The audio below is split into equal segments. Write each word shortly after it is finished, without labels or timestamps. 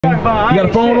You got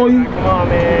a phone on you? Come on,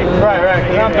 man.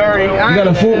 Right. I'm dirty.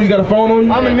 You got a phone on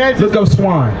you? I'm a najis. Look up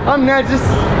swine. I'm najis.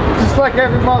 Just like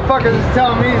every motherfucker that's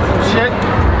telling me some shit.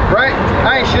 Right?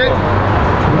 I ain't shit.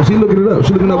 She looking it up.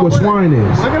 She looking up what swine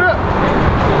is. Look it up.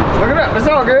 Look it up. It's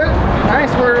all good. I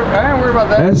ain't worried about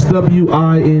that.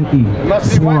 S-W-I-N-E. Must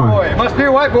be a white boy. Must be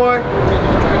a white boy.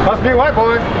 Must be a white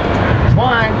boy.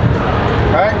 Swine.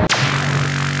 Right?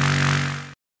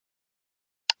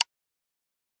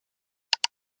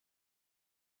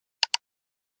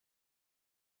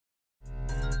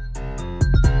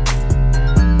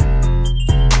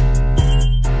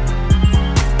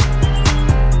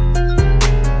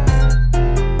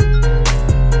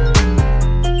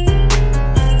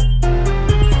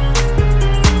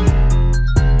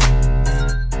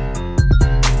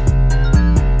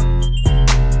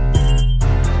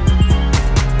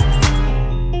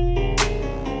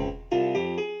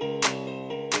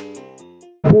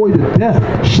 Boy to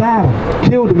death, shot him,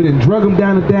 killed him, and then drug him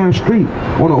down the damn street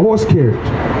on a horse carriage.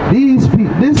 These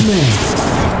people, this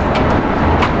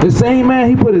man, the same man,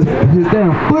 he put his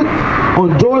damn foot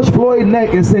on George Floyd's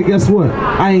neck and said, guess what?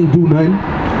 I ain't do nothing.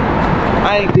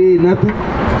 I ain't did nothing.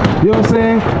 You know what I'm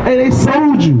saying? Hey, they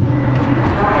sold you.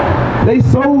 They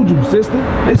sold you,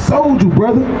 sister. They sold you,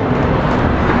 brother.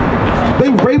 They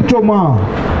raped your mom.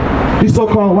 These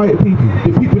so-called white people,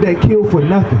 the people that kill for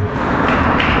nothing.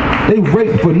 They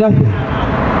rape for nothing.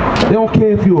 They don't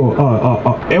care if you're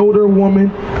a elder woman,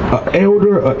 a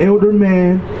elder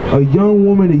man, a young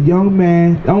woman, a young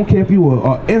man. I don't care if you were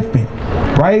an infant,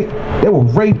 right? They will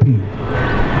rape you.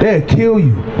 They'll kill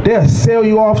you. They'll sell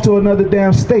you off to another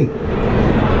damn state.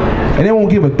 And they won't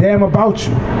give a damn about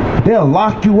you. They'll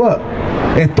lock you up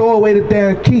and throw away the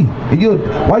damn key. And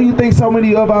why you think so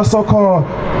many of our so-called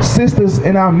sisters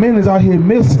and our men is out here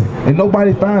missing and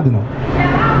nobody finding them?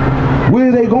 Where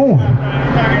are they going?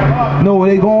 Know where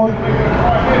they going?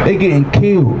 They getting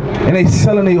killed. And they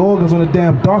selling their organs on the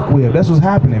damn dark web. That's what's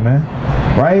happening, man.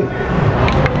 Right?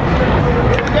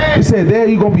 He said, there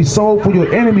you gonna be sold for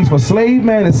your enemies, for slave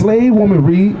man and slave woman,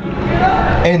 read.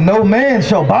 And no man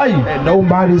shall buy you. And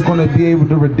nobody's gonna be able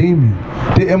to redeem you.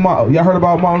 Y'all heard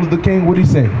about Martin Luther King? What'd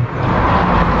he say?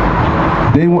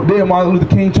 Did Martin Luther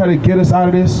King try to get us out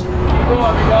of this?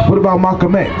 What about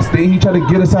Malcolm X? Did he try to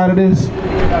get us out of this?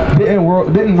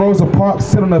 Didn't Rosa Parks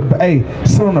sit on the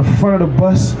front of the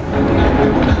bus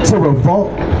to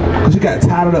revolt because she got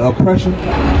tired of the oppression?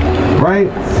 Right?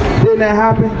 Didn't that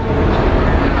happen?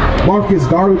 Marcus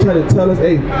Garvey tried to tell us,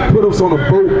 hey, put us on a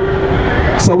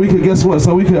boat so we could, guess what?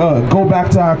 So we could go back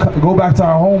to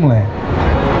our homeland.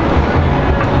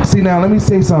 See, now let me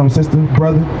say something, sister,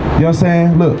 brother. You know what I'm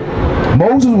saying? Look,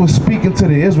 Moses was speaking to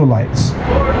the Israelites.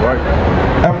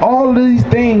 If all of these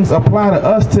things apply to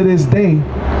us to this day,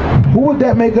 who would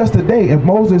that make us today? If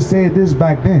Moses said this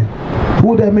back then, who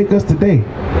would that make us today?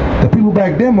 The people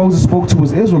back then Moses spoke to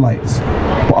was Israelites.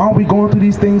 But aren't we going through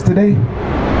these things today?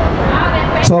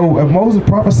 So if Moses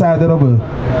prophesied that over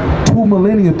 2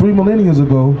 millennia, 3 millennia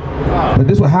ago, that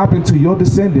this would happen to your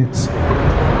descendants,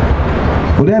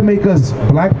 would that make us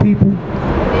black people?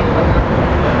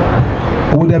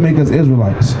 Or would that make us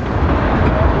Israelites?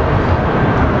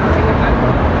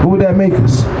 What would that make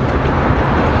us?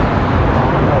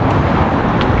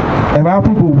 If our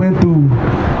people went through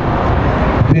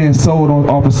being sold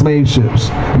off of slave ships,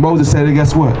 Moses said, hey,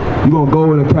 guess what? You're going to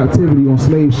go into captivity on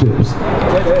slave ships.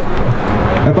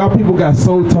 If our people got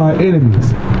sold to our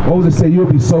enemies, Moses said,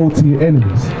 you'll be sold to your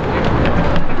enemies.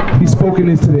 He's spoken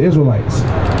this to the Israelites.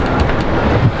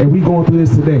 And we going through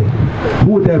this today.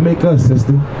 Who would that make us,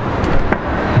 sister?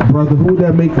 Brother, who would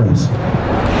that make us?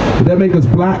 Would that make us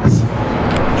blacks?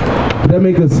 Would that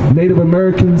make us Native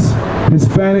Americans,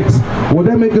 Hispanics? Or would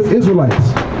that make us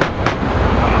Israelites?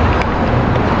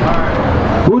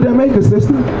 What would that make us,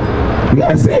 sister? You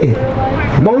gotta say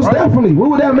it. Most definitely. What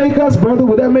would that make us, brother?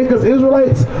 Would that make us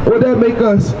Israelites? Or would that make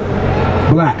us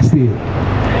blacks still?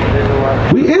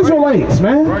 We Israelites,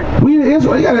 man. We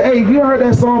Israelites. Hey, you heard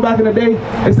that song back in the day?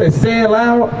 It said, say it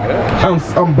loud.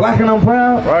 I'm black and I'm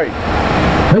proud. Right.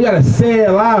 You gotta say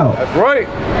it loud. That's right.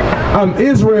 I'm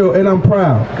Israel and I'm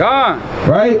proud. God.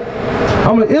 Right?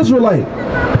 I'm an Israelite.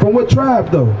 From what tribe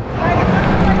though?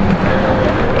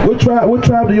 What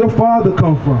tribe did your father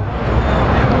come from?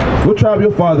 What tribe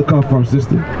your father come from,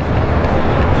 sister?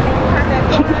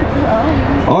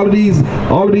 All of these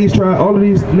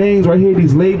names right here,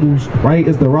 these labels, right,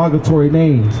 is derogatory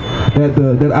names.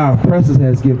 that our oppressors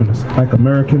has given us, like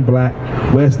American Black,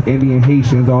 West Indian,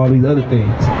 Haitians, all these other things,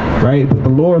 right? But the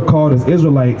Lord called us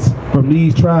Israelites from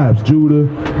these tribes: Judah,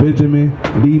 Benjamin,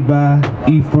 Levi,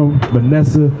 Ephraim,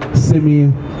 Manasseh,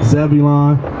 Simeon,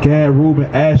 Zebulun, Gad, Reuben,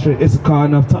 Asher, Issachar,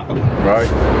 and Naphtali. Right.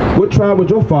 What tribe would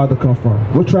your father come from?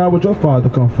 What tribe would your father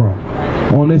come from?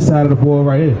 On this side of the board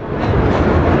right here.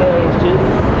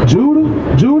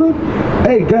 Judah? Judah?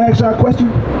 Hey, can I ask y'all a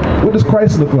question? What does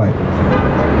Christ look like?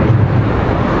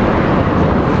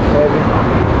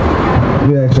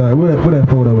 Yeah, ask y'all. Where that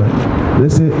photo at?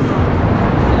 This it?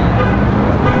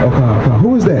 Okay.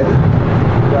 Who is that?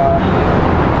 God.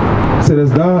 Say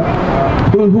that's God?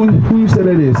 Who you say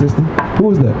that is, sister?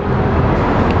 Who is that?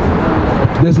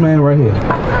 This man right here.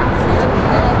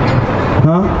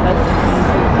 Huh?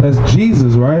 That's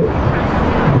Jesus, right?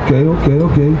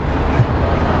 Okay.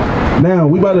 Now,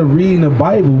 we about to read in the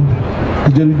Bible.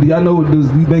 Do y'all know, do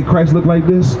you think Christ look like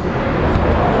this?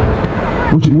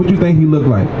 What you think he looked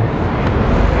like?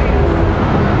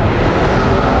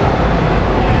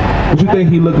 What you think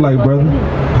he looked like, brother?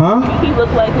 Huh? He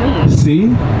looked like me. See?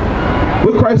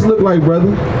 What Christ look like,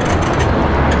 brother?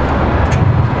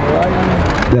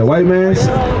 That white man?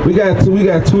 We got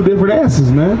two different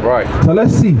answers, man. Right. So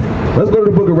let's see. Let's go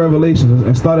to the book of Revelation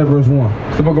and start at verse 1.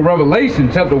 It's the book of Revelation,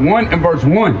 chapter 1 and verse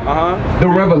 1. The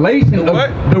revelation The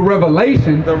what? the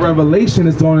revelation. The revelation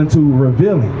is going into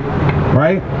revealing,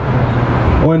 right?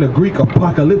 Or in the Greek,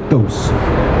 apocalyptos,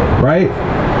 right?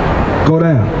 Go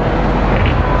down.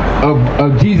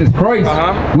 Of Jesus Christ,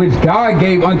 which God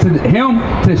gave unto him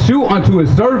to shew unto his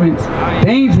servants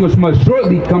things which must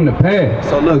shortly come to pass.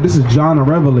 So look, this is John the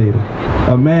Revelator,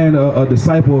 a man, a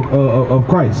disciple of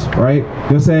Christ, right? You know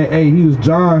what I'm saying? Hey, he was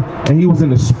John, and he was in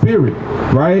the spirit,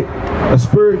 right? The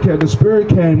spirit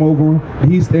came over him,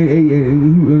 and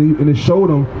and it showed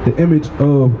him the image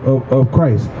of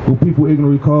Christ, who people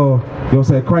ignorantly call, you know what I'm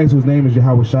saying, Christ, whose name is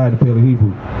Yahweh Shai, the Pale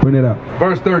Hebrew. Bring it up.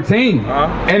 Verse 13.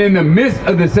 And in the midst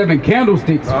of the 7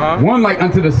 candlesticks, one like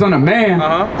unto the Son of Man,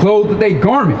 clothed with a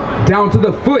garment down to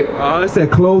the foot. It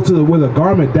said clothed with a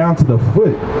garment down to the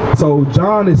foot. So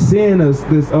John is seeing us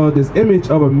this image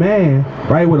of a man,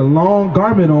 right, with a long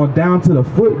garment on down to the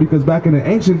foot, because back in the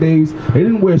ancient days they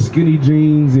didn't wear skinny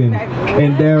jeans and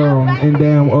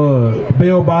damn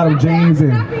bell-bottom jeans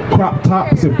and crop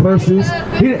tops and purses.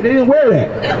 They didn't wear that.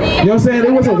 You know what I'm saying?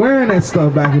 They wasn't wearing that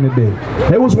stuff back in the day.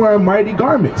 They was wearing mighty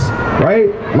garments,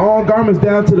 right? Long garments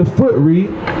down to the foot, read.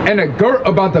 And a girt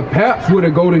about the paps with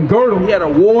a golden girdle. He had a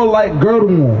warlike girdle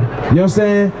on. You know what I'm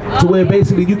saying? To where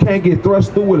basically you can't get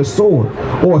thrust through with a sword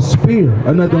or a spear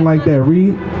or nothing like that,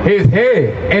 read. His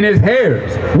head and his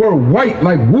hairs were white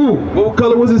like wool. What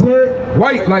color was his hair?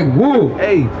 White like wool.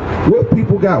 Hey, what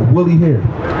people got woolly hair?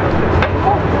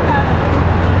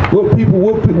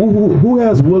 Who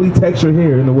has woolly texture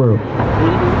hair in the world?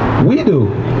 We do.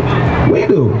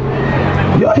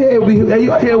 Your hair we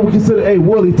consider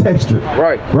woolly texture.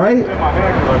 Right. You know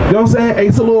what I'm saying? Hey,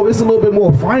 it's a little bit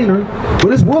more finer,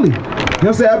 but it's woolly. You know what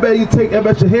I'm saying? I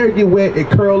bet your hair get wet and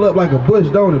curl up like a bush,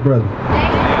 don't it, brother?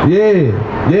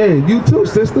 Yeah, you too,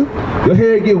 sister. Your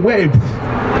hair get wet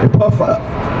and puff up,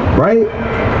 right?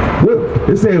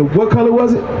 It said, what color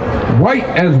was it? White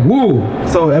as wool.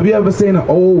 So have you ever seen an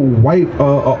old white,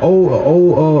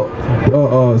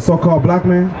 so-called black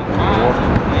man?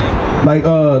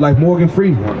 Like Morgan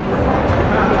Freeman.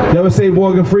 You ever see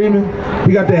Morgan Freeman?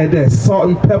 He got that salt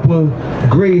and pepper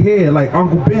gray hair like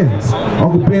Uncle Ben's.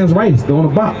 Uncle Ben's rice, on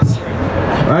the box.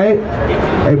 Right?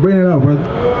 Hey, bring it up, brother.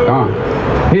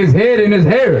 His head and his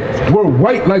hair were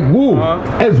white like wool,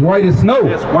 as white as snow.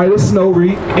 White as snow,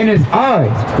 read. And his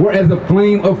eyes were as a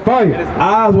flame of fire. His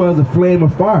eyes were as a flame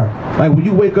of fire. Like when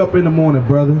you wake up in the morning,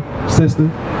 brother, sister,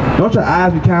 don't your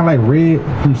eyes be kind of like red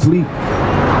from sleep?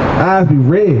 Eyes be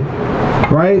red,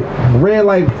 right? Red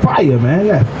like fire, man.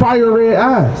 You got fire red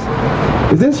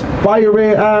eyes. Is this fire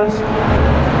red eyes?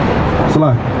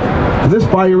 Salah, is this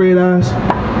fire red eyes?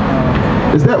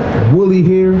 Is that woolly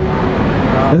hair?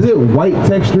 Is it white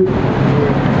textured?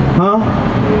 Huh?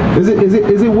 Is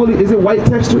it woolly? Is it white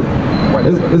textured?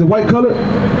 Is it white colored?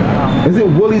 Is it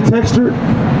woolly textured?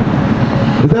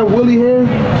 Is that woolly hair?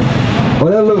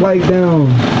 Or that look like down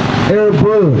Arab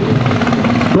blood,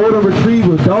 golden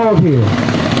retriever, dog hair?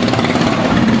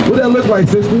 What that look like,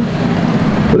 sister?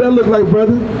 What that look like,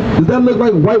 brother? Does that look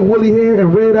like white woolly hair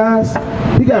and red eyes?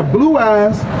 He got blue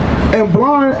eyes and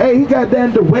blonde. Hey, he got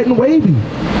that the Wet and Wavy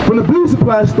from the beauty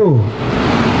supply store.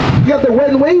 You got the Wet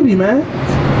and Wavy, man.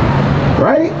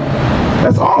 Right?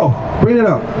 That's all. Bring it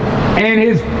up. And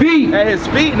his feet. And his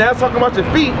feet. Now talking about your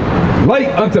feet. Like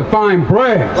unto fine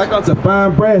brass. Like unto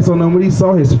fine brass on them when he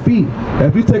saw his feet. Now,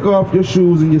 if you take off your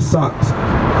shoes and your socks,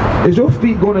 is your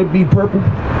feet going to be purple?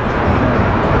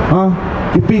 Huh?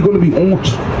 Your feet going to be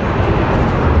orange?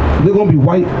 They're going to be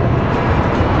white?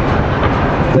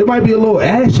 They might be a little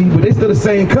ashy, but they still the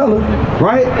same color,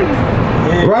 right?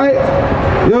 Right?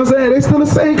 You know what I'm saying? They still the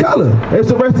same color. It's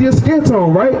the rest of your skin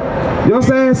tone, right? You know what I'm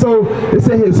saying? So it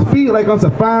said his feet like unto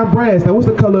fine brass. Now what's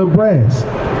the color of brass?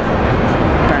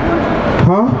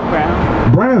 Huh?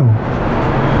 Brown.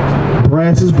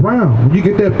 Brass is brown. When you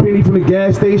get that penny from the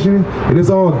gas station and it's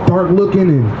all dark looking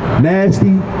and nasty,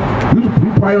 you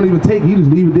probably don't even take it, you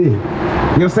just leave it there. You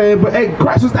know what I'm saying? But hey,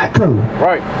 Christ was that color.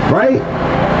 Right. Right?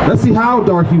 Let's see how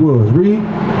dark he was. Read.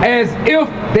 As if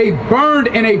they burned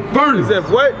in a furnace. As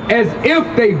if what? As if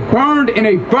they burned in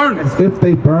a furnace. As if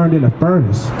they burned in a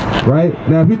furnace. Right?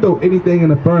 Now if you throw anything in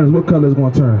the furnace, what color is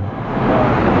going to turn?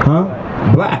 Huh?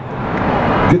 Black.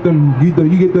 You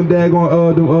get them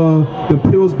daggone the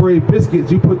Pillsbury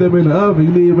biscuits, you put them in the oven,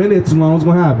 you leave them in there too long, what's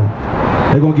gonna happen?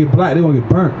 They're gonna get black, they're gonna get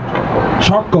burnt.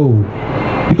 Charcoal.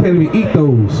 You can't even eat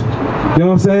those. You know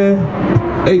what I'm saying?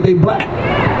 They black.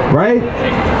 Right?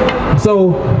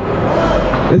 So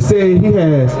let's say he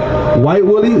has white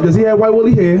woolly. Does he have white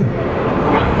woolly hair?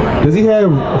 Does he have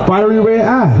fiery red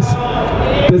eyes?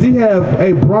 Does he have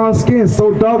a bronze skin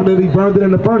so dark that he burned it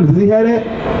in the furnace? Does he have that?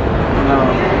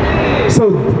 No.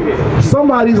 So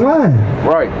somebody's lying.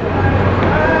 Right.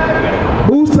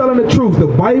 Who's telling the truth? The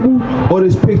Bible or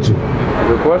this picture?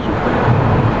 Good question.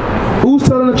 Who's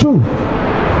telling the truth?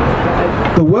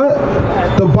 The what?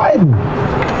 The Bible.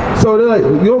 So they're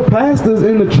like, your pastors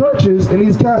in the churches, in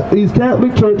these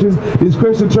Catholic churches, these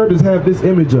Christian churches have this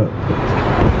image up.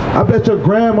 I bet your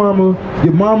grandmama,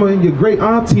 your mama, and your great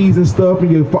aunties and stuff, and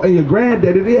your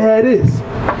granddaddy, they had this.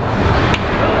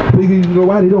 Because you know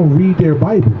why? They don't read their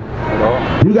Bible.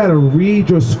 You got to read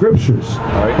your scriptures,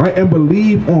 right? And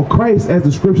believe on Christ as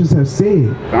the scriptures have said,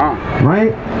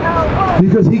 right?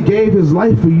 Because he gave his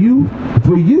life for you,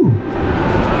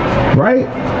 right?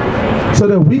 So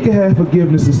that we can have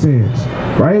forgiveness of sins,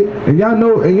 right? And y'all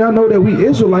know that we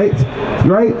Israelites,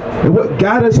 right? And what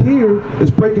got us here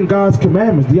is breaking God's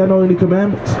commandments. Do y'all know any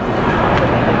commandments?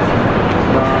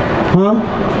 Huh?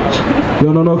 You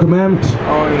don't know no commandments? I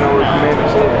don't even know what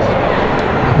commandments is.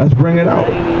 Let's bring it out.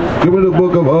 Give me the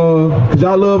book of, cause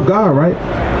y'all love God, right?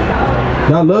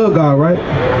 Y'all love God, right?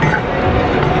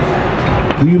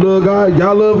 Do you love God?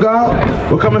 Y'all love God?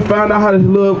 Well, come and find out how to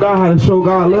love God, how to show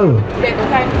God love.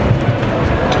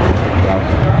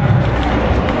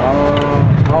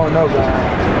 I don't know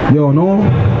God. You don't know him?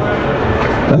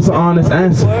 That's an honest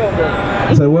answer.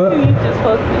 Say what?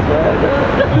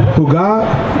 Who, God?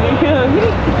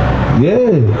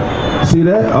 Yeah. See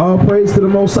that? All praise to the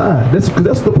Most High. That's what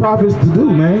the prophets to do,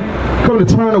 man. Come to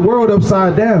turn the world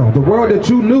upside down. The world that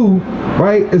you knew,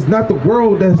 right, is not the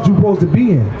world that you're supposed to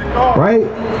be in, right?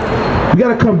 You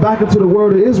got to come back into the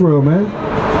world of Israel, man,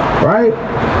 right?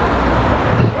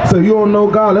 So you don't know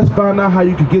God, let's find out how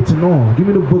you can get to know him. Give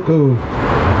me the book of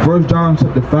 1 John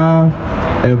chapter 5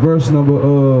 and verse number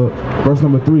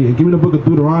 3. And give me the book of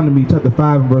Deuteronomy chapter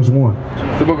 5 and verse 1.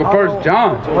 The book of 1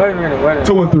 John. Wait a minute.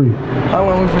 2 and 3. How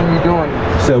long we finna be doing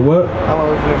this? Said what? How long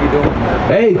we finna be doing this?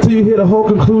 Hey, till you hear the whole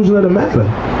conclusion of the matter.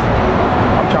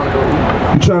 I'm trying to go eat.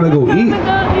 You trying to go eat?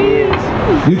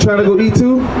 Yes. You trying to go eat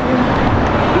too?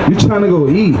 You trying to go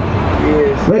eat?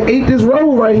 Yes. Man, eat this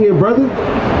roll right here, brother.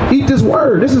 Eat this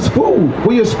word. This is food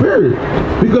for your spirit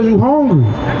because you hungry.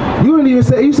 You didn't even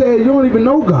say. You said you don't even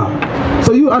know God.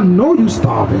 So I know you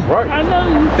starving. Right. I know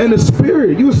you. In the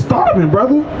spirit, you starving,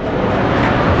 brother.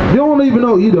 You don't even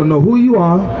know. You don't know who you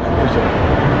are.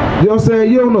 You know what I'm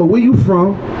saying? You don't know where you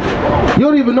from. You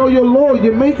don't even know your Lord,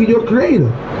 your Maker, your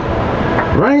Creator.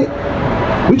 Right?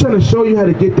 We're trying to show you how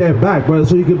to get that back, brother,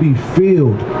 so you can be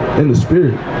filled in the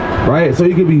spirit. Right? So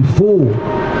you can be full.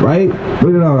 Right?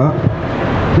 Bring it out.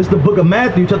 This is the book of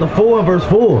Matthew, chapter 4 and verse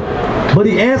 4. But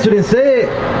he answered and said,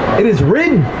 it is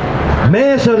written,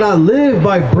 man shall not live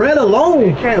by bread alone.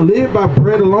 You can't live by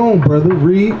bread alone, brother.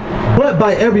 Read. But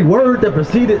by every word that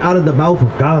proceeded out of the mouth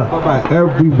of God. But by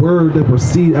every word that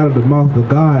proceeds out of the mouth of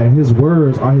God, and his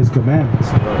words are his commandments.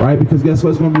 Right? Because guess what?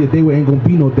 It's going to be a day where ain't going to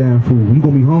be no damn food. You're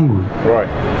going to be hungry. Right.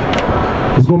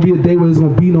 It's going to be a day where there's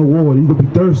going to be no water. You're going to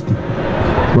be thirsty.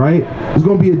 Right? It's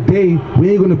going to be a day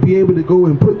we ain't going to be able to go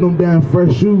and put them damn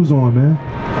fresh shoes on, man.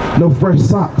 No fresh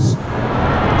socks.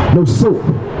 No soap.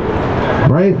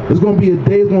 Right? It's going to be a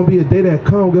day that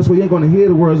comes. Guess what? You ain't going to hear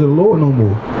the words of the Lord no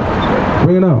more.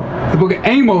 Bring it out. The book of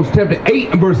Amos, chapter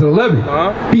 8 and verse 11.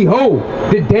 Behold,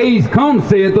 the days come,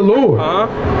 saith the Lord,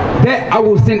 that I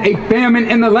will send a famine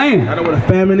in the land. I know what a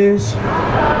famine is.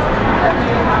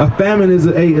 A famine is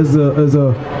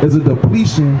a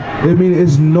depletion. I mean,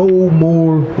 it's no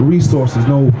more resources,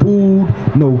 no food,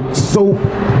 no soap,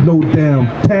 no damn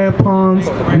tampons,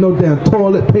 no damn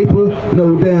toilet paper,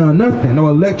 no damn nothing, no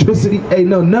electricity,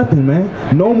 no nothing,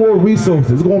 man. No more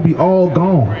resources. It's gonna be all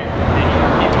gone.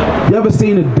 You ever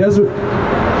seen a desert?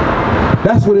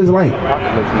 That's what it's like.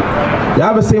 You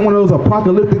ever seen one of those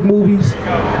apocalyptic movies?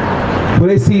 Where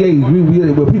they see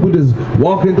where people just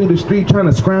walking through the street trying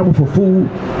to scramble for food,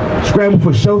 scramble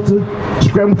for shelter,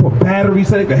 scramble for batteries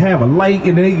so they can have a light,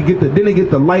 and then they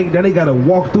get the light, then they gotta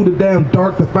walk through the damn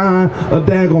dark to find a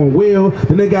daggone well,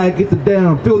 then they gotta get the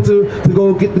damn filter to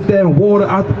go get the damn water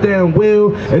out the damn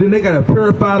well, and then they gotta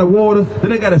purify the water,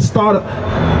 then they gotta start up.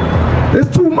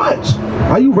 It's too much.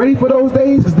 Are you ready for those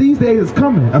days? Because these days is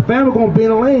coming. A family gonna be in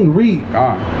the lane. Read.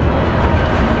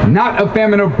 Not a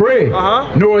famine of bread,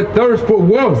 nor a thirst for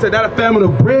water. Said not a famine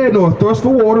of bread, nor a thirst for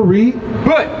water. Read.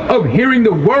 But of hearing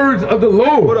the words of the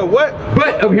Lord. But of what?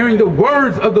 But of hearing the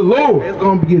words of the Lord. It's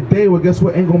gonna be a day where guess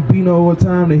what? Ain't gonna be no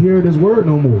time to hear this word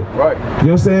no more. Right. You know what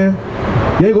I'm saying?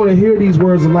 You ain't gonna hear these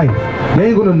words of life. You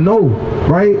ain't gonna know,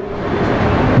 right? You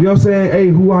know what I'm saying? Hey,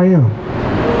 who I am,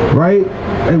 right?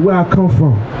 And where I come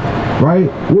from, right?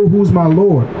 Who's my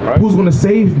Lord? Right. Who's gonna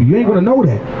save me? You ain't gonna know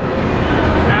that.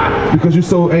 Because you're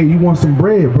so, hey, you want some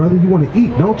bread, brother. You want to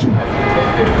eat, don't you?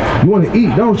 You want to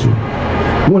eat, don't you?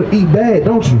 You want to eat bad,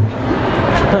 don't you?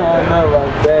 I know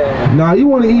about bad. Nah, you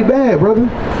want to eat bad, brother.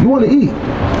 You want to eat.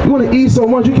 You want to eat so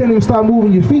much you can't even stop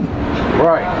moving your feet.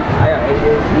 Right. I got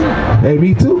ADHD. Hey,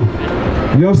 me too.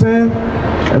 You know what I'm saying?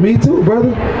 Hey, me too,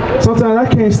 brother. Sometimes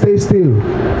I can't stay still.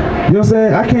 You know what I'm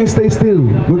saying? I can't stay still.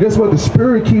 But guess what? The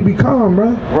spirit keep me calm,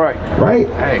 bro. Right. Right?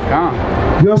 Hey, calm.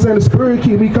 You know what I'm saying? The spirit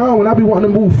keep me calm. When I be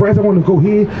wanting to move friends, I want to go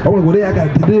here, I want to go there, I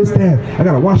got to do this, that. I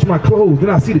got to wash my clothes. Then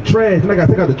I see the trash. Then I got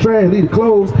to take out the trash, leave the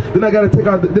clothes. Then I got to take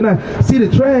out then I see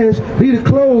the trash, leave the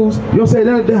clothes. You know what I'm saying?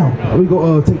 Let it down. Let me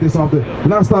go take this off there.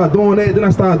 Then I start doing that. Then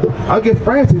I get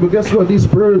frantic. But guess what? These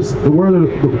spirits, the word of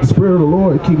the spirit of the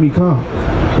Lord, keep me calm.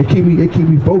 It keep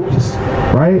me focused.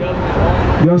 Right?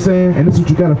 You know what I'm saying? And this is what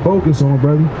you gotta focus on,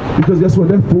 brother. Because guess what?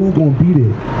 That food gonna be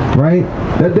there, right?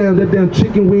 That damn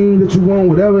chicken wing that you want,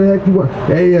 whatever the heck you want.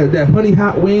 That honey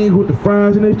hot wing with the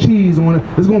fries and the cheese on it.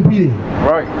 It's gonna be there.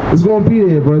 Right. It's gonna be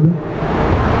there, brother.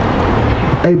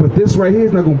 Hey, but this right here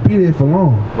is not gonna be there for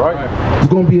long. Right.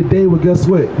 It's gonna be a day where guess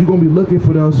what? You're gonna be looking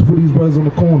for these brothers on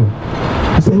the corner.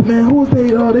 You say, man, who's they?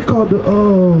 They called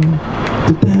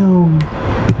the damn.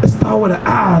 It start with an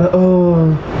I.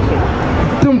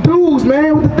 Them dudes,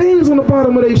 man, with the things on the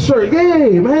bottom of their shirt.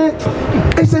 Yeah, man.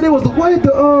 They said it was the what?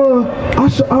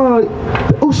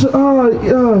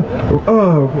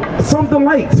 Something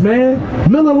lights,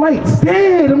 man. Miller Lights.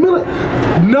 Yeah, the Miller.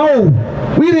 No,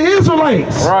 we the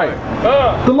Israelites. Right.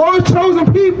 The Lord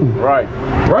chosen people. Right.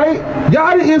 Right?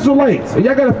 Y'all the Israelites. And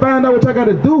y'all gotta find out what y'all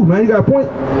gotta do, man. You got a point?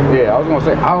 Yeah, I was gonna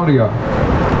say, how old are y'all?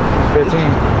 15.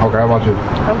 Okay, how about you?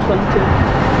 I'm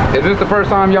 22. Is this the first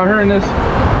time y'all hearing this?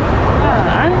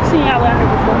 I didn't see y'all out here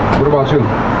before. What about you?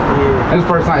 Yeah. It's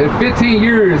first time. It's 15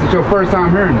 years. It's your first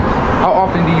time hearing this. How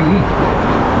often do you eat?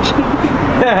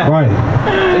 Right.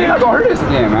 So you're not gonna hear this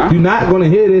again, man. You're not gonna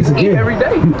hear this again. Eat every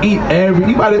day. You eat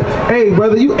you gotta, hey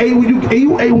brother, you ate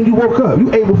when you woke up.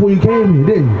 You ate before you came here,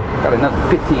 didn't you? Got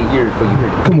another 15 years before you hear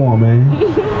this. Come on, man.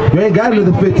 You ain't got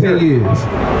another 15 years.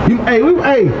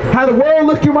 Hey, how the world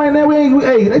looking right now,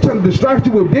 they trying to distract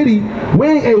you with Diddy. We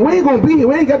ain't gonna be here.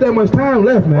 We ain't got that much time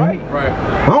left, man. Right.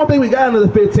 I don't think we got another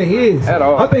 15 years. At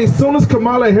all. I think as soon as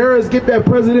Kamala Harris get that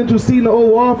presidential seat in the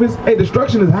Oval Office, hey,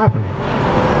 destruction is happening.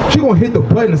 She gonna hit the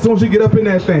button as soon as she get up in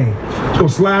that thing. She gonna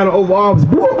slide the Oval Office.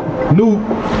 Whoop, new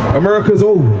America's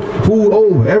over. Food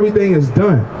over. Everything is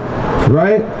done.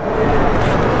 Right?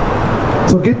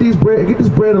 So get this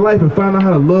bread of life and find out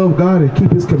how to love God and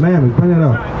keep His commandments. Bring that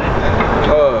up.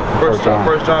 First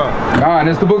John. Nah, and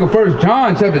it's the book of 1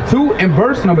 John chapter 2 and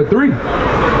verse number 3.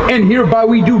 And hereby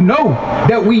we do know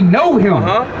that we know Him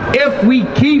if we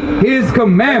keep His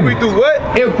commandments. We do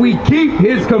what? If we keep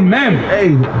His commandments.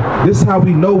 Hey, this is how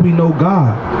we know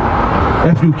God.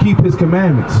 If you keep His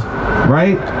commandments.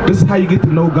 Right? This is how you get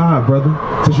to know God, brother.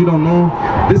 Since you don't know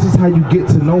Him, this is how you get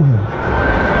to know Him.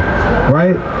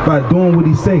 Right? By doing what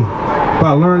He say.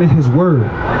 By learning His word.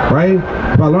 Right?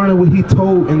 By learning what He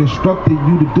told and instructed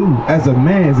you to do as a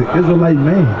man, as an Israelite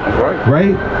man. Right. Right?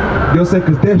 You know what I'm saying?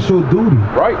 Because that's your duty.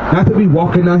 Right. Not to be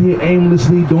walking out here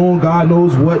aimlessly doing God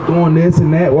knows what, doing this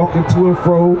and that, walking to and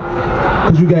fro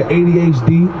because you got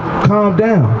ADHD. Calm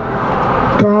down.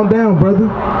 Calm down, brother.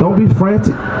 Don't be frantic.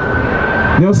 You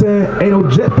know what I'm saying? Ain't no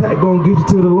jetpack gonna get you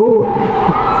to the Lord.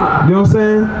 You know what I'm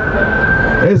saying?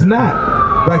 It's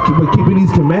not. But keeping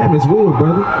these commandments will,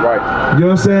 brother. Right. You know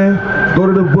what I'm saying? Go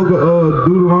to the book of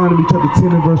Deuteronomy chapter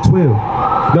 10 and verse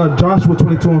 12. No, Joshua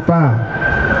 22 and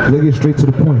 5. Let's get straight to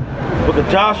the point. Book of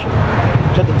Joshua,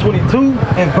 chapter 22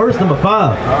 and verse number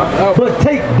 5. But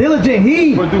take diligent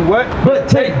heed. But do what? But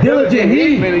take diligent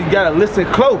heed Man, you gotta listen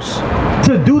close.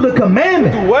 to do the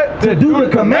commandment. Do what? To do the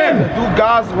commandment. Do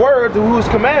God's word, do His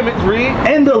commandments, read.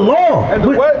 And the law. And the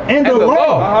what? And the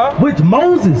law. Which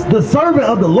Moses, the servant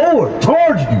of the Lord,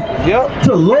 charged you. Yep.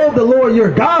 To love the Lord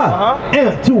your God.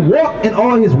 And to walk in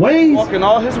all His ways. Walk in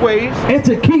all His ways. And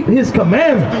to keep His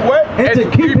commandments. Do what? And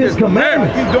to keep His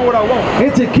commandments. Keep doing what I want.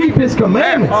 And to keep His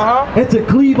commandments. And to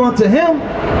cleave unto Him.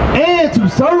 And to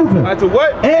serve Him. And to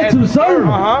what? And to serve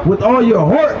Him. With all your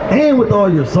heart and with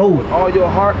all your soul. With all your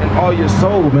heart and all your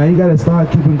soul. Man, you gotta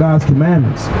start keeping God's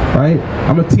commandments, right?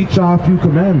 I'm gonna teach y'all a few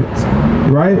commandments,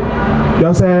 right? You know what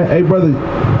I'm saying? Hey, brother,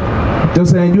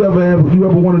 just saying, you ever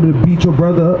wanted to beat your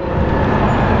brother up?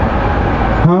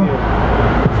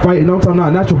 Huh? Fighting, no, I'm talking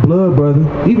not your blood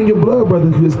brother. Even your blood brother,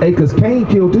 because Cain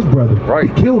killed his brother. Right.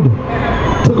 He killed him.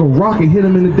 Took a rock and hit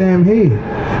him in the damn head.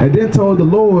 And then told the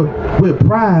Lord with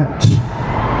pride,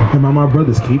 am I my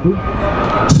brother's keeper?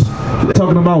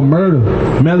 Talking about murder.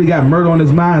 Melly got murder on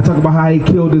his mind, talking about how he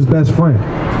killed his best friend.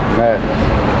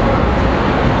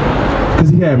 Because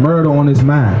he had murder on his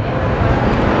mind.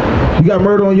 You got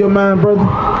murder on your mind, brother?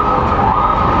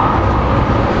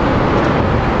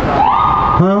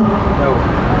 Huh?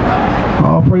 No.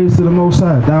 All praise to the Most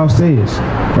High, thou sayest.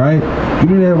 Right?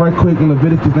 Give me that right quick in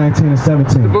Leviticus 19 and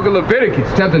 17. The book of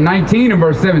Leviticus, chapter 19 and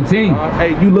verse 17.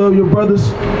 Hey, you love your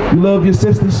brothers? You love your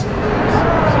sisters?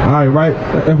 All right,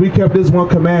 right? If we kept this one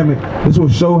commandment, this will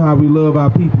show how we love our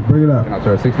people. Bring it up. I'll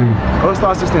start 16. Oh,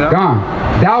 start 16. Gone.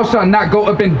 Thou shalt not go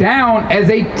up and down as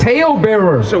a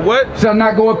talebearer. So what? Shall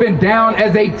not go up and down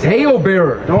as a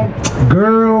talebearer. Don't,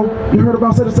 girl, you heard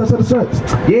about such and such, such and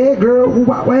such. Yeah, girl,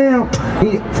 wow.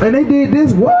 And they did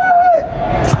this, what?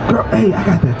 Girl, hey, I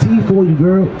got that tea for you,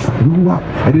 girl.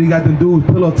 And then he got them dudes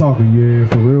pillow talking. Yeah,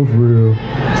 for real, for real.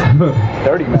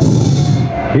 Dirty man.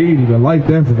 He ain't even like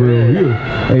that for real.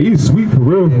 Hey, he's sweet for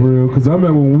real. Cause I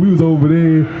remember when we was over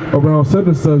there around such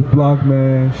and such block,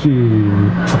 man,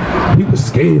 shit. He was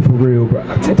scared for real, bro.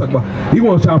 I'm talking about, he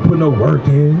wasn't trying to put no work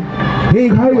in. He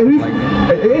ain't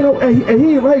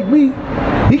like me.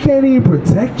 He can't even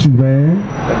protect you, man.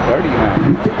 That's dirty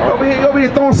man. Over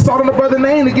here throwing salt on the brother's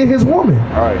name to get his woman.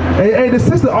 All right. And the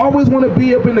sister always want to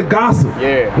be up in the gossip.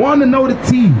 Yeah. Want to know the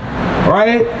tea,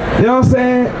 right? You know what I'm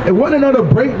saying? And want to know the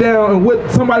breakdown of what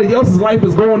somebody else's life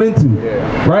is going into.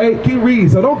 Yeah. Right? Keep reading.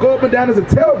 So don't go up and down as a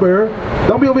talebearer.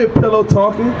 Don't be over here pillow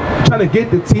talking, trying to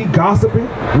get the tea, gossiping.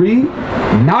 Read.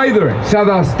 Neither shalt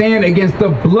thou stand against the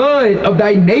blood of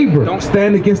thy neighbor. Don't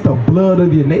stand against the blood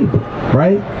of your neighbor,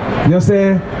 right? You know what I'm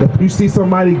saying? If you see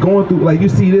somebody going through, like you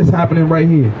see this happening right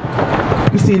here.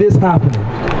 You see this happening.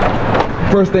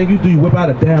 First thing you do, you whip out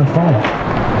a damn phone.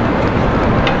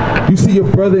 You see your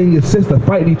brother and your sister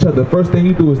fighting each other. First thing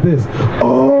you do is this.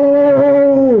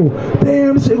 Oh,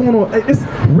 damn, this shit going on. Hey, it's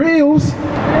reels.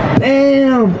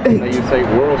 Damn. Hey. You say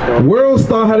World Star. World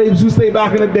Star, how they used to say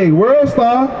back in the day. World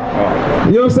Star. Oh.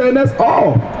 You know what I'm saying? That's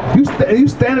all. You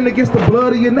standing against the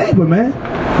blood of your neighbor, man.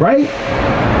 Right?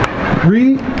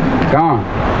 Read. Gone.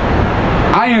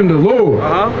 I am the Lord.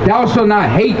 Thou shalt not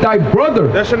hate thy brother.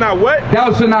 Thou shalt not what?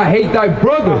 Thou shalt not hate thy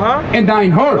brother in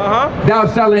thine heart. Thou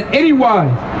shalt in any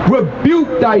wise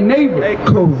rebuke thy neighbor. Hey,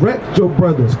 correct your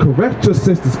brothers, correct your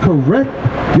sisters, correct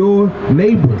your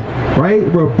neighbor, right?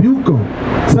 Rebuke them.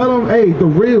 Tell them, hey, the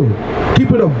real.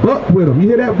 Keep it a buck with them. You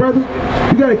hear that, brother?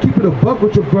 You gotta keep it a buck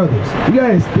with your brothers. You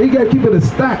gotta keep it a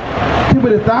stack. Keep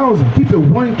it 1,000. Keep it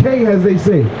 1K, as they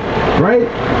say, right?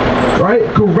 Right?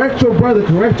 Correct your brother,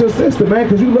 correct your sister, man,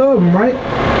 because you love them, right?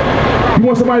 You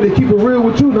want somebody to keep it real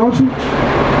with you, don't you?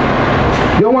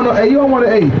 You don't want to,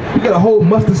 hey, you got a whole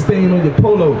mustard stain on your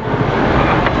polo,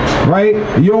 right?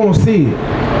 You don't see it.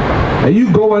 And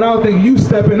you going out thinking you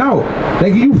stepping out,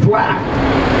 thinking you fly,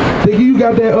 thinking you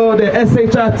got that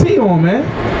SHIT on, man.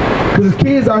 Cause there's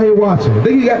kids out here watching.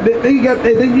 They you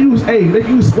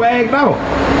swagged out.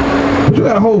 But you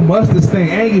got a whole mustard stain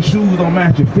and your shoes don't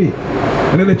match your fit.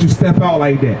 And they let you step out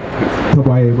like that. So,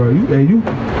 hey, bro, you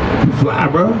fly,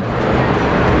 bro.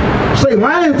 Straight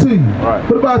lying to you. Right.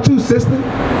 What about you, sister?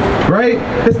 Right?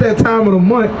 It's that time of the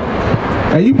month.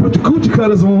 And you put your coochie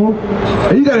cutters on,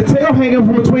 and you got a tail hanging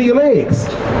from between your legs.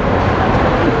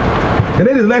 And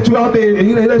they just let you out there, and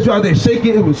they let you out there shake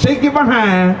it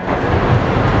behind,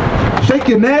 shake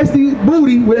your nasty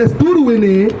booty with that doodle in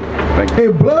there,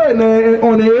 and blood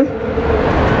on there,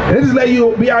 and they just let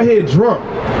you be out here drunk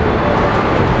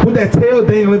with that tail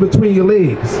dangling between your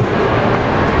legs.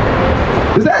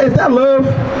 Is that love?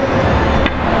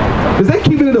 Is that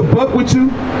keeping it a buck with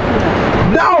you?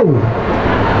 No.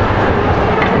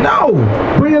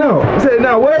 No. Bring it out. Say it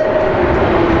now. What?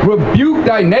 Rebuke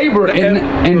thy neighbor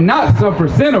and not suffer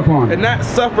sin upon him. And not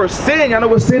suffer sin. Y'all know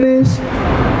what sin is?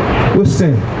 What's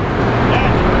sin?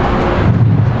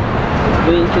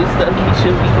 Doing good stuff you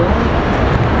should be doing.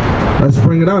 Let's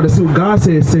bring it out. Let's see what God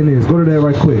says sin is. Go to that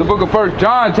right quick. The book of 1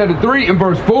 John chapter 3 and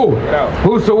verse 4.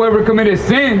 Whosoever committed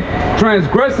sin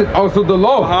transgresseth also the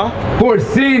law. For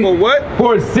sin. For what?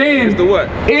 For sin is the what?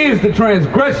 Is the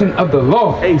transgression of the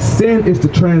law. A sin is the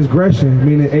transgression,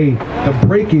 meaning the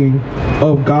breaking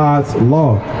of God's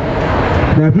law.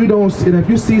 Now, if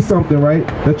you see something, right,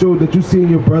 that you see in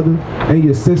your brother and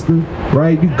your sister,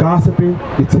 right, you gossiping,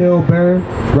 you talebearing,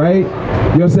 right, you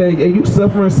know what I'm saying, and you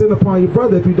suffering sin upon your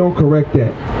brother if you don't correct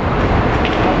that.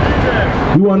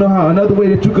 You want to know how another way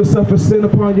that you could suffer sin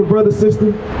upon your brother,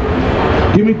 sister?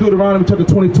 Give me Deuteronomy chapter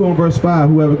 22 and verse 5,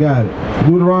 whoever got it.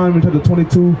 Deuteronomy chapter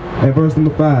 22 and verse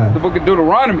number 5. The book of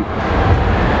Deuteronomy.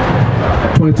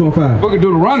 22 and 5. Book of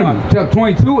Deuteronomy, chapter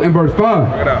 22 and verse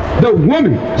 5. The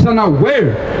woman shall not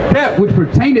wear that which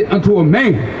pertaineth unto a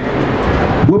man.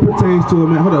 What pertains to a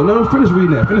man? Hold on, let me finish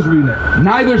reading that. Finish reading that.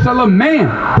 Neither shall a man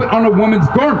put on a woman's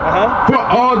garment. For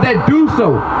all that do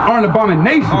so are an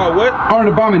abomination. What? Are an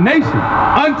abomination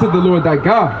unto the Lord thy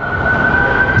God.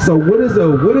 So what is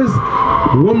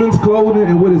women's clothing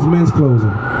and what is men's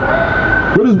clothing?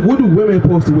 What do women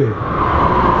supposed to wear?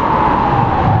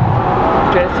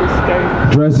 Dresses,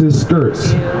 skirts. Dresses,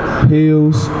 skirts,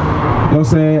 heels. You know what I'm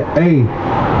saying? Hey,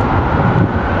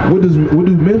 what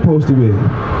do men supposed to wear?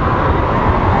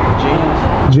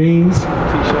 Jeans,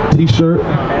 t-shirt,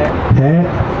 hat.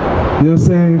 You know what I'm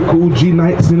saying? Cool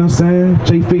G-Nikes, you know what I'm saying?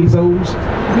 J-Fizos,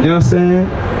 you know what I'm saying?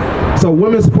 So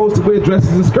women supposed to wear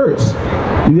dresses and skirts.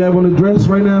 You have on a dress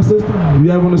right now, sister? You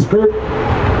have on a skirt?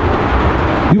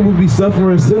 You will be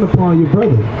suffering sin upon your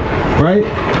brother, right?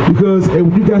 Because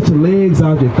when you got your legs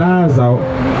out, your thighs out,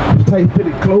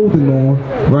 tight-fitted clothing on,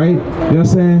 right? You know what I'm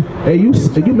saying? Hey, you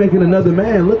making another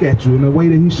man look at you in a way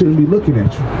that he shouldn't be looking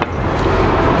at you.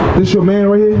 This your man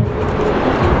right here?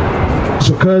 It's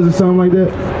your cousin, something like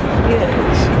that?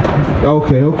 Yes.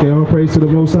 Okay, all praise to the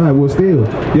Most High. Well, still, you know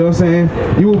what I'm saying?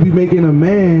 You will be making a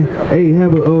man, hey, you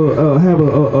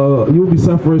will be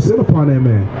suffering sin upon that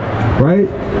man, right? You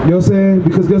know what I'm saying?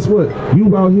 Because guess what?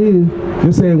 You out here, you know what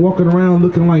I'm saying, walking around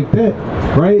looking like that,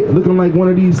 right? Looking like one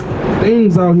of these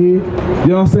things out here, you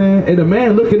know what I'm saying? And the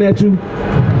man looking at you,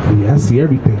 yeah, I see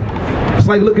everything.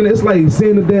 It's like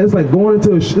seeing the dad, it's like going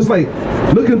into it's like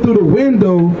looking through the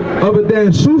window of a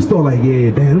damn shoe store, like, yeah,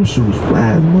 damn, them shoes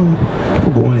fly, man.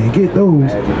 I'm going in and get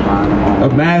those.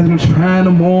 Imagine trying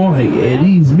them on, like, yeah,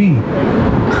 these me.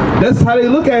 That's how they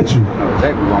look at you.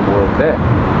 Exactly what I'm worried about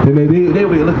that. And they be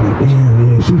looking like, damn,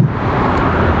 yeah, she.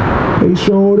 Hey,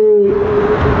 shorty,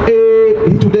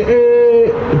 hit you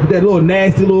with that little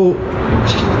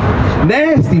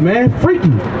nasty, man,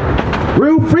 freaky.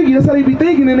 Real freaky, that's how they be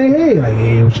thinking in their head. Like,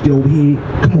 yeah, what you do over here?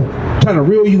 Come on, trying to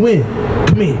reel you in.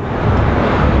 Come here.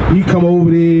 You come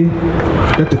over there,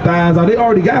 got the thighs out. They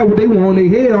already got what they want on their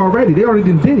head already. They already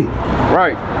did it.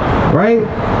 Right. Right?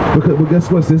 But guess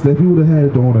what, sister? If you would have had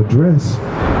it on a dress,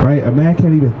 right? A man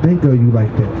can't even think of you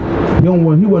like that. He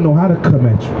wouldn't know how to come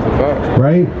at you.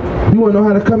 Right? He wouldn't know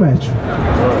how to come at you.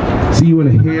 See you in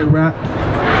a hair wrap.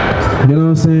 You know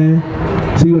what I'm saying?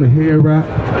 See you in a hair wrap,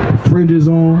 fringes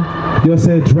on. You know what I'm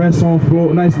saying? Dress on,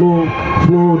 nice little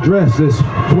floral dress that's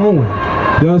flowing. You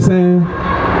know what I'm saying?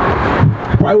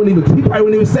 He probably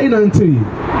wouldn't even say nothing to you. He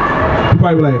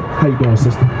probably be like, how you doing,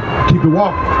 sister? Keep it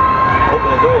walking.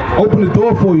 Open the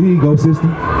door for you. Here you go, sister. You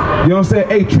know what I'm saying?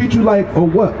 Hey, treat you like a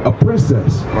what? A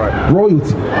princess. Right.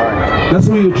 Royalty. Right. That's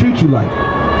what he'll treat you like.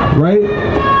 Right?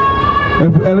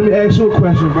 And let me ask you a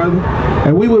question, brother.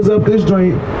 And we was up this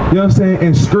joint, you know what I'm saying,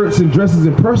 in skirts and dresses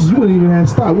and purses, you wouldn't even have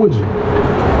to stop, would you?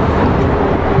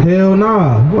 Hell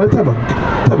nah. What type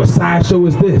of sideshow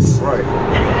is this? Right.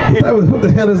 What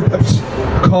the hell is that?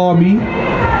 Call me.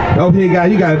 Over here,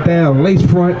 you got a damn lace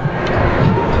front.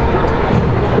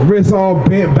 Wrists all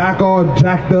bent, back all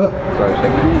jacked up.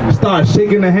 Start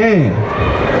shaking the hand.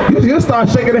 You'll start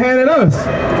shaking the hand at us.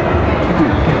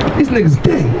 These niggas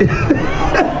gay.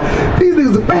 These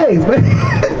niggas are bags,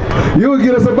 man. You will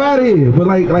get us up out of here. But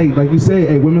like you say,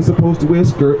 hey, women supposed to wear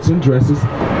skirts and dresses.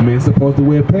 Men supposed to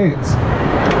wear pants.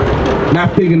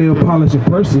 Not fingernail polishing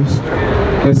purses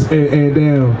and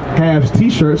damn halves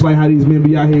t-shirts like how these men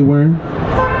be out here wearing.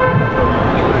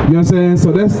 You know what I'm saying?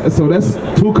 So that's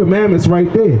 2 commandments right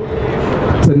there.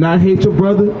 To not hate your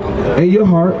brother in your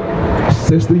heart.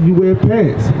 Sister, you wear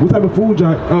pants. What type of food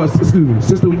y'all, excuse me.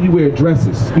 Sister, you wear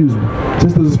dresses. Excuse me.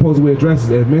 Sisters are supposed to wear dresses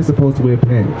and men are supposed to wear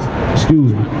pants.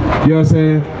 Excuse me. You know what I'm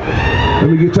saying? Let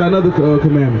me get y'all another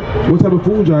commandment. What type of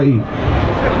food y'all eat?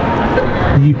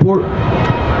 You eat pork?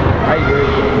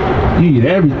 You eat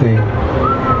everything.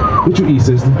 What you eat,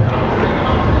 sister?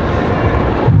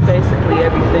 Basically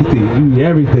everything. You eat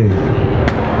everything.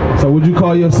 So would you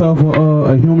call yourself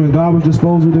a human garbage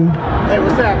disposal then? Hey,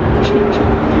 what's that?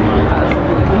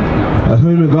 A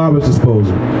human garbage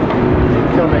disposal.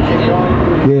 Tell me, keep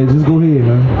going. Yeah, just go ahead,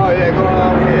 man. Oh, yeah, go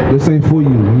on ahead. This ain't for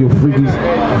you. You're freaky.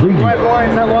 White boy,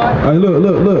 is that why? Hey,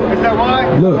 look. Is that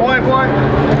why? Look. White boy?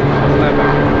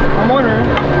 I'm wondering.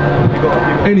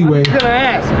 Anyway. I'm gonna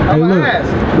ask. Hey, I'm gonna look.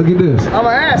 ask. Look at this. I'm gonna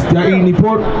ask. Y'all eat any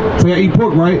pork? So y'all eat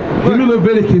pork, right? Give me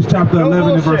Leviticus chapter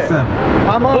 11 and verse 7.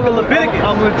 I'm on Leviticus.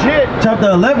 I'm legit. Chapter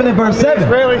 11 and verse 7.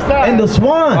 Israeli side. And the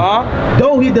swine,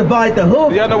 though he divide the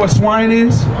hoof. Y'all know what swine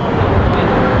is?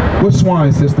 What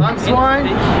swine, sister? I'm swine.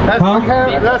 That's Huh?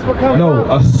 that's what comes No,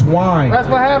 up. a swine. That's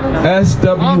what happens.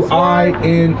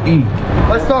 S-W-I-N-E.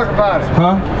 Let's talk about it.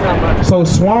 Huh? So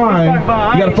swine, you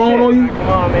got a phone on you? Come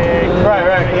on, man.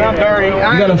 Right. I'm dirty.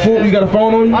 You got a phone? You got a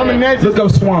phone on you? I'm a ninja. Look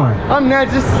up swine. I'm not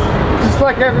just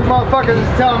like every motherfucker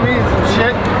that's telling me some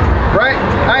shit. Right?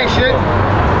 I ain't shit.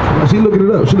 She looking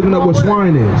it up. She looking up what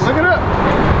swine is. Look it up.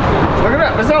 Look it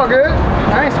up. It's all good.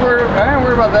 I ain't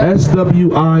worried about that.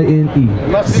 S-W-I-N-E.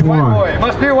 Must be a white boy.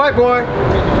 Must be a white boy.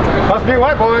 Must be a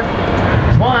white boy.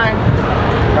 Swine.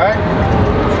 Right?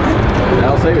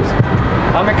 I'll say this.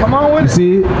 I mean, come on with You it.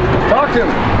 see it? Talk to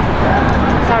me.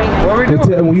 Sorry. What are we And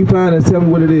doing? when you find it, tell me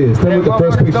what it is. Tell me what the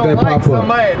first picture don't that like pop up.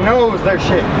 somebody that knows their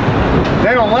shit.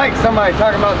 They don't like somebody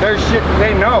talking about their shit that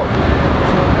they know.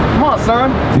 Come on,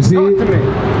 son. You see Talk it? to me.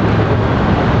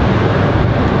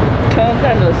 Come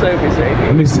got no service right here.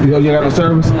 Let me see. Oh, you got no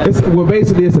service? Well,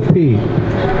 basically, it's a pig.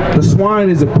 The swine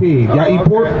is a pig. Y'all eat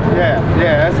pork? Yeah,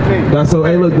 that's me. So,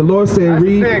 hey, look, the Lord said,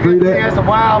 read That's that. That's a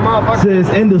wild motherfucker. Says,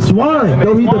 and the swine,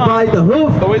 though he divide the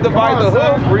hoof. So we divide the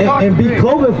hoof. And be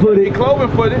cloven footed. Cloven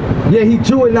footed. Yeah, he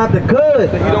chew it not the cud.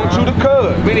 He don't chew the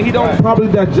cud. Meaning he don't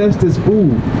probably digest his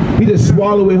food. He just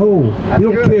swallow it whole. He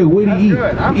don't care what he eat.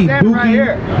 I'm He eat standing right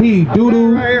here. dookie. He eat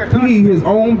doodoo. right here. He eat his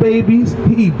own babies.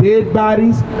 He eat dead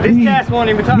bodies. These cats won't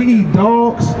even talk. He eat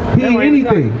dogs. He eat won't even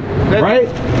anything. talk. Right?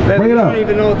 Bring it I don't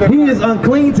even know what up. they're He is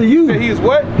unclean to you. He is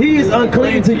what? He is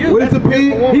unclean to you. What is the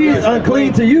pig? He is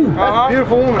unclean to you. That's a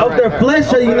beautiful woman. Of their flesh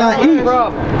shall you not eat,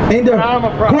 and their I'm a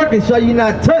problem. carcass shall you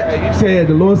not touch. You said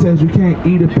the Lord says you can't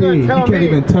eat a pig. You tell can't me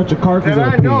even touch a carcass And of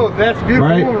a I pig. know that's a beautiful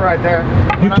Right? woman right there.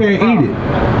 You can't eat it.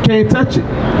 Can't touch it.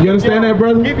 You understand that,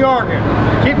 brother? Keep your arguing.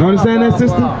 Keep You understand that,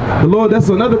 sister? The Lord, that's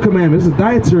another commandment. It's a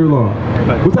dietary law.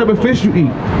 What type of fish you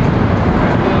eat?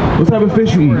 What type of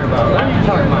fish you eat?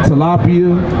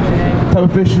 Tilapia. What type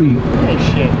of fish you eat? Ain't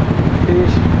shit.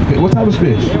 What type of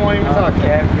fish? You won't even talk.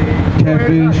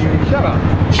 Catfish, Shut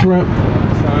up. shrimp,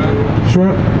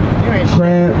 You ain't shit.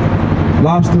 crab,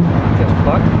 lobster, Give a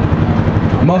fuck.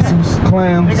 mussels,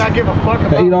 clams. Think I give a fuck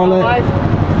about eat all my that?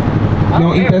 life? You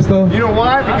don't eat that stuff? You know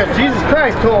why? Because Jesus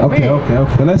Christ told me.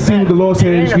 Okay. Let's see what the Lord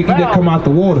says you can eat that come out the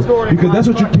water. Because that's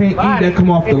what you can't eat that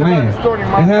come off the land. It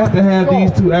has to have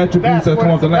these two attributes that come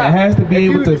off the land. It has to be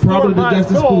able to properly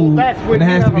digest its food, and it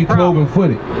has to be cloven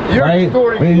footed. Right?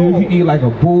 And you can eat like a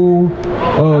bull,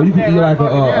 you can eat like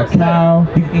a cow,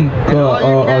 you can eat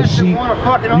a sheep, you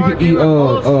can eat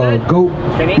a goat,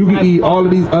 you can eat all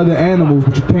of these other animals,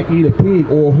 but you can't eat a pig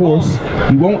or a horse.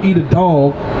 You won't eat a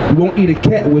dog, you won't eat a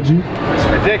cat, would you? It's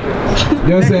ridiculous. You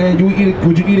know what I'm saying?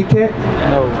 Would you eat a cat?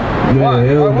 No. Yeah, Why?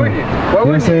 hell Why no. would you? You Why know what I'm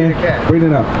wouldn't you saying? eat a cat? Bring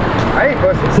it up. I ain't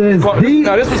pussy. Says,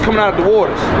 Now this was coming out of the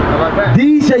waters. How about that?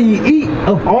 these shall ye eat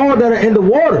of all that are in the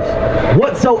waters,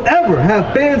 whatsoever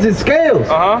have fins and scales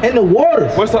in the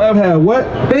waters. Whatsoever have what?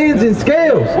 Fins and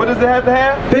scales. What does it have to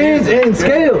have? Fins and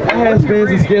scales. It has fins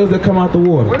and scales that come out the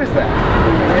water. What is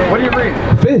that? What are you reading?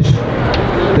 Fish.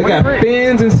 They got read?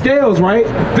 fins and scales, right?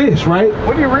 Fish, right?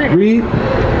 What are you reading? Read.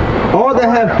 All that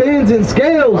have fins and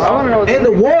scales in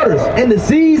the waters, in the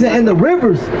seas, and in the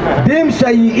rivers, them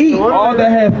shall ye eat. All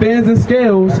that have fins and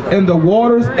scales in the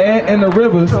waters and in the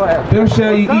rivers, them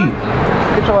shall ye eat.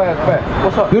 Get your ass back.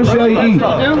 What's up? Them shall ye eat.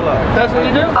 That's what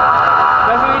you do?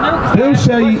 That's what you do? Them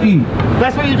shall ye eat.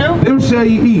 That's what you do? Them shall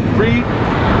ye eat. Read.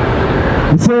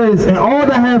 It says, and all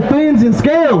that have fins and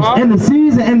scales, and the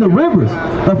seas and the rivers,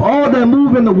 of all that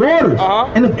move in the waters,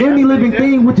 and of any living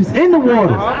thing which is in the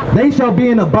waters, they shall be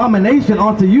an abomination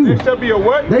unto you. They shall be a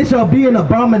what? They shall be an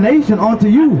abomination unto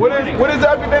you. What is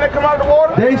everything that come out of the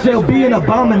water? They shall be an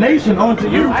abomination unto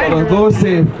you. The Lord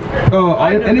said,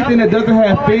 anything that doesn't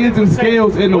have fins and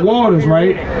scales in the waters,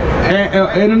 right,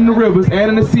 and in the rivers and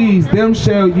in the seas, them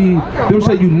shall you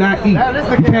not eat.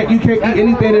 You can't eat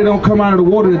anything that don't come out of the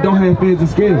water that don't have fins and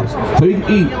scales. So you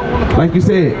can eat, like you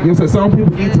said. You know, so some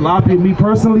people eat tilapia. Me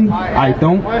personally, I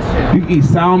don't. You can eat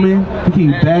salmon, you can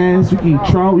eat bass, you can eat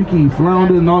trout, you can eat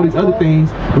flounder and all these other things,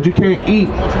 but you can't eat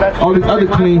all these other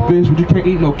clean fish. But you can't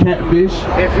eat no catfish.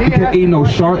 You can't eat no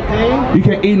shark. You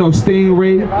can't eat no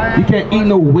stingray. You can't eat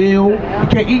no whale. You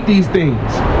can't eat these things.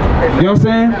 You know what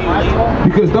I'm saying?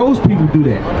 Because those people do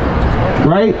that,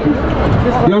 right? You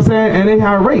know what I'm saying? And they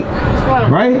high rate,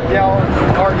 right?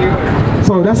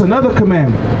 So that's another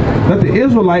commandment that the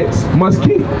Israelites must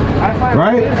keep,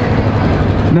 right?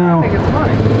 Now,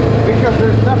 because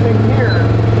there's nothing here.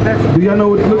 Do y'all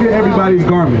know? Look at everybody's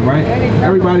garment, right?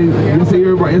 Everybody, you see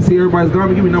everybody's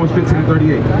garment. Give me numbers 15 and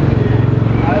 38.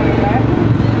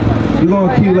 We're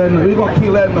gonna keep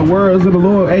letting the words of the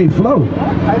Lord, flow,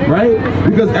 right?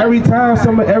 Because every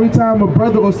time a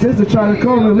brother or sister try to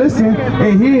come and listen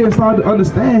and hear and start to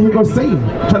understand, here goes Satan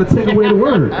try to take away the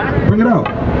word. Bring it out.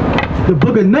 The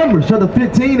book of Numbers, chapter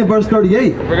 15 and verse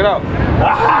 38. Bring it out.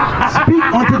 Speak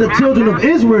unto the children of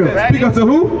Israel. Speak unto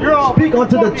who? Speak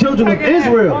unto the children of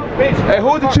Israel. Hey, who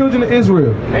are the children of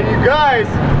Israel? And you guys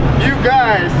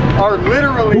are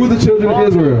literally Who's the children of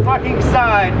Israel? on the fucking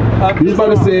side of You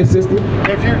about to say it, sister.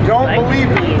 If you don't believe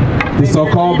me, The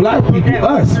so-called black people,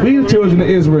 us, we the children of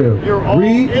Israel. you're all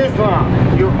Read.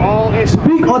 Islam. You're all Islam.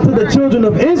 Speak unto the children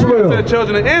of Israel. The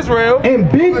children of Israel.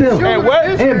 And beat them. And what?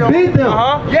 And beat them.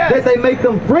 Yes. That they make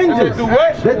them fringes. Do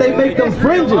what? That they make them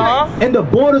fringes in the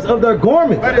borders of their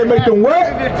garments. That they make them what?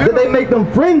 That they make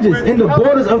them fringes in the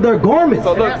borders of their garments.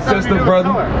 So look, sister,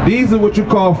 brother, these are what you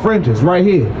call fringes right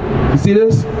here. You see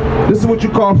this? This is what you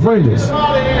call fringes,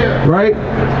 right?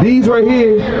 These right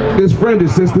here is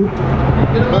fringes, sister.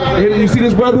 You see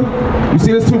this, brother? You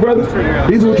see this too, brother?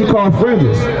 These are what you call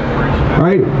fringes,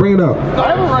 right? Bring it up.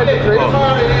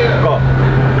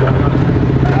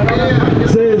 It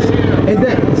says, and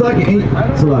that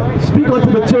speak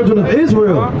unto the children of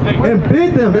Israel and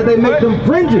bid them that they make them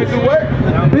fringes.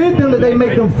 Bid them that they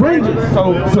make them fringes.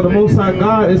 So the Most High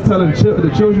God is telling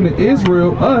the children of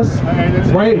Israel, us,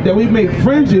 right, that we make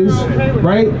fringes,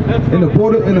 right, in the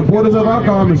borders of our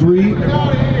garments. Read.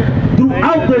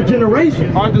 Throughout their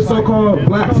generation. Aren't the so-called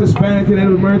blacks, Hispanic, and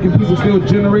Native American people still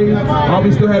generating? Are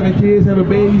we still having kids, having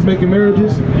babies, making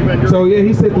marriages? So yeah,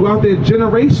 he said throughout their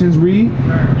generations, read.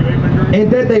 And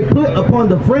that they put upon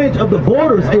the fringe of the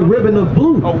borders a ribbon of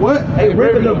blue. A what? A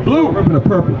ribbon of blue. A ribbon of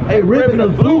purple. A ribbon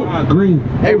of blue. Green.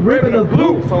 A ribbon of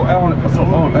blue. So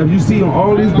as you see on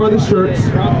all these brothers' shirts,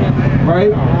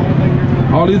 right?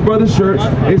 All these brothers' shirts,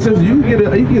 it says you can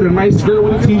get a nice skirt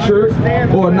with a t-shirt,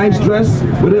 or a nice dress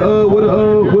with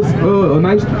a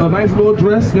nice little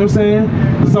dress. You know what I'm saying?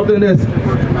 Something that's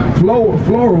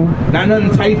floral, not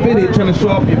nothing tight fitted, trying to show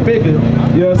off your figure. You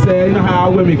know what I'm saying? You know how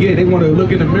our women get? They want to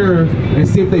look in the mirror and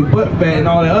see if they butt fat and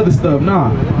all that other stuff.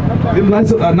 Nah, get a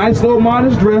nice little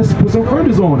modest dress, put some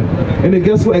fringes on it, and then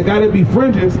guess what? It gotta be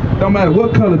fringes. No matter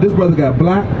what color. This brother got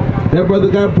black. That brother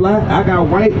got black, I got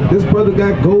white, this brother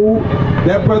got gold,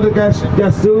 that brother got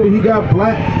silver, he got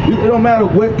black. It don't matter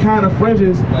what kind of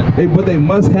fringes, but they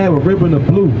must have a ribbon of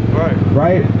blue.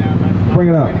 Right? Bring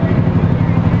it up.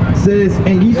 It says,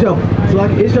 and ye shall,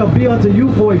 it shall be unto you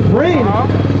for a fringe,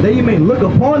 that you may look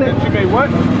upon it. You may what?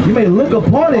 You may look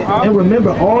upon it and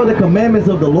remember all the commandments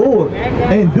of the Lord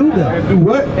and do them. And do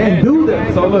what? And do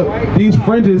them. So look, these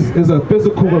fringes is a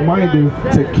physical reminder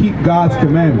to keep God's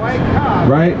commandments,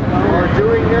 right?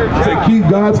 To keep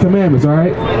God's commandments, all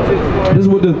right? This is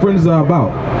what the fringes are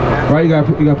about, right? You got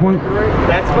a point?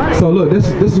 That's fine. So look, this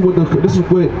is what the fringes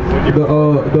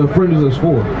is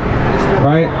for,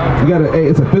 right?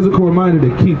 It's a physical reminder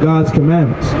to keep God's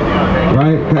commandments,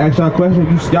 right? Can I ask y'all a question?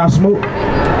 Y'all smoke?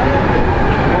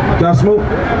 Y'all smoke?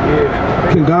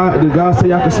 Did God say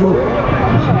y'all can smoke?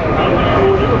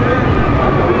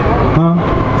 Huh?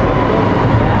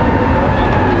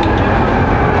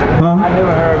 I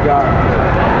never heard God.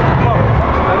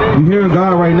 You're hearing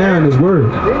God right now in His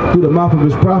Word through the mouth of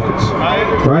His prophets,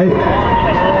 right?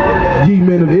 Ye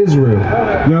men of Israel, you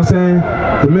know what I'm saying?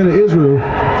 The men of Israel,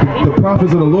 the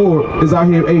prophets of the Lord is out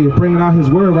here, bringing out His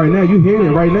Word right now. You're hearing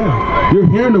it right now. You're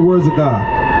hearing the words of God.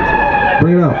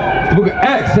 Bring it up. The book of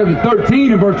Acts, chapter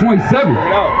 13 and verse 27.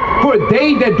 for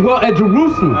they that dwell at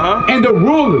Jerusalem and the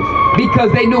rulers,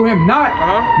 because they knew him not,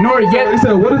 nor yet. He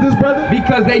said, what is this, brother?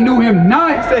 Because they knew him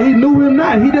not. He said he knew him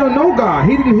not. He didn't know God.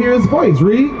 He didn't hear his voice.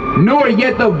 Read. Nor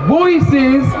yet the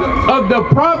voices of the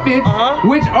prophets,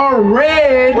 which are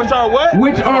read. Which are what?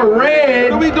 Which are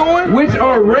read. What are we doing? Which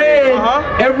are read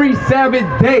every Sabbath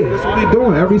day. That's what we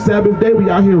doing. Every Sabbath day we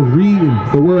out here reading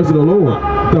the words of the Lord,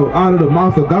 out of the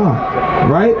mouth of God.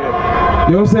 Right?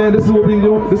 You know what I'm saying? This is what we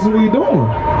doing. This is what we doing.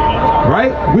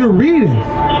 Right? We're reading.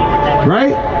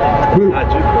 Right?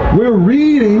 We're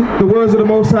reading the words of the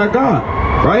Most High God.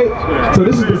 Right? So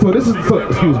this is the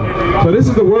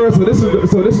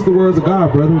words of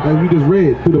God, brother, that we just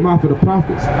read through the mouth of the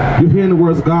prophets. You're hearing the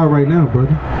words of God right now, brother.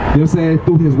 You know what I'm saying?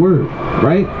 Through his word.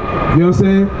 Right? You know what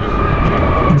I'm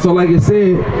saying? So like it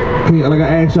said, like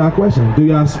I asked y'all a question, do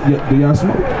y'all smoke?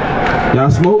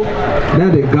 Y'all smoke? Now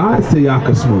did God say y'all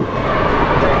can smoke?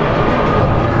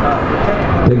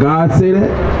 Did God say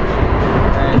that?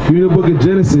 Read the book of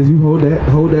Genesis, you hold that.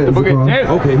 The book of Genesis,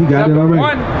 okay, he got it already.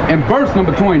 1 and verse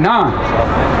number 29.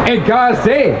 And God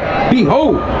said,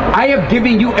 behold, I have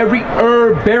given you every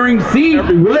herb bearing seed.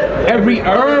 Every what? Every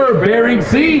herb bearing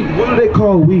seed. What do they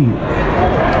call weed?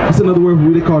 That's another word for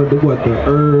weed. They call it the what? The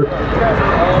herb.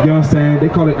 You know what I'm saying? They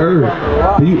call it herb.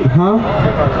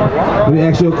 Let me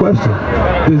ask you a question.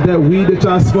 Does that weed that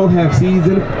y'all smoke have seeds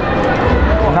in it?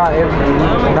 Not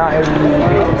every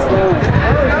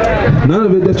None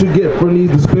of it that you get from these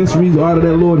dispensaries out of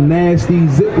that little nasty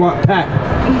Ziploc pack.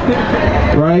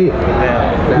 Right? You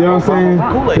know what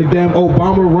I'm saying? The damn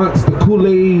Obama runts, the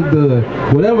Kool-Aid, the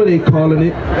whatever they calling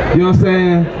it. You know what I'm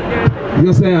saying? You know what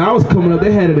I'm saying? I was coming up,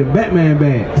 they had it in Batman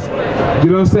bags.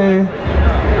 You know what I'm saying?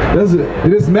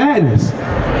 It's madness.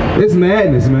 It's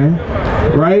madness, man.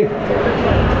 Right?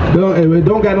 It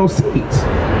don't got no seeds.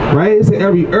 Right? It's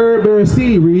every herb bearing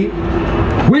seed, read.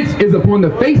 Which is upon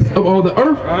the face of all the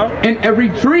earth, and every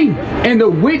tree, and the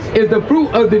which is the fruit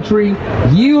of the tree,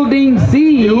 yielding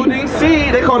seed. Yielding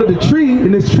seed. They call it the tree,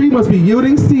 and this tree must be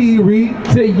yielding seed, read.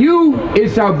 To you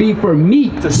it shall be for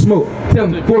meat. To smoke.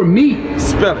 For meat.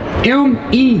 Spell it.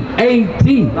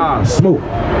 M-E-A-T. Nah, smoke.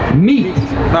 Meat.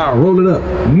 Nah, roll it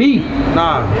up. Meat.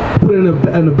 Nah, put it in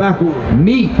the back.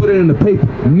 Meat. Put it in the paper.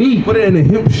 Meat. Put it in the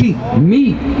hemp sheet.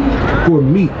 Meat. For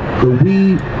meat. The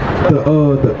weed,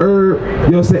 the herb,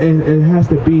 you know what I'm saying? It has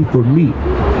to be for meat,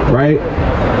 right?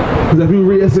 Because if you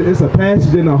read, it's a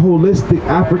passage in the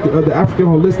African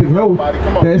holistic health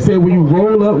that said when you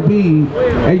roll up weed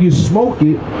and you smoke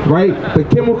it, right? The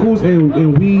chemicals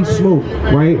in weed smoke,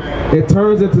 right? It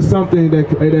turns into something that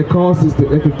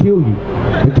can kill you.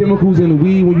 The chemicals in the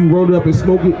weed, when you roll it up and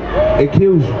smoke it, it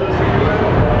kills you.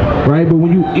 Right? But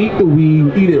when you eat the weed,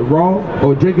 you eat it raw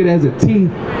or drink it as a tea,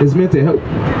 it's meant to help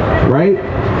you, right?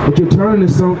 But you're turning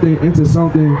something into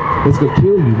something that's gonna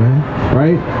kill you, man.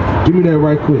 Right? Give me that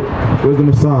right quick. Wisdom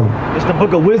of Solomon. It's the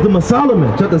book of Wisdom of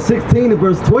Solomon, chapter 16 and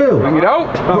verse 12. Bring it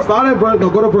out. Start at verse. No,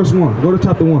 go to verse 1. Go to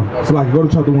chapter 1. So like, go to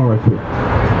chapter 1 right quick.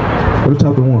 Go to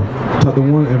chapter 1. Chapter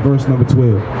 1 and verse number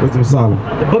 12. Wisdom of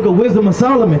Solomon. The book of Wisdom of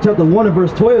Solomon, chapter 1 and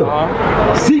verse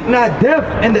 12. Seek not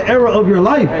death in the era of your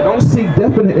life. Hey, don't seek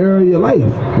death in the area of your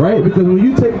life, right? Because when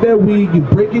you take that weed, you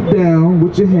break it down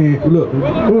with your hand. Look,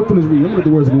 I'm going to finish reading. I'm going to let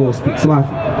the words of the Lord speak.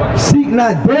 Slack. Seek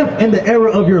not death in the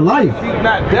era of your life. Seek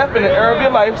not death in the era of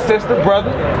your life, sister,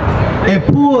 brother. And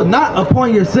pull not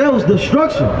upon yourselves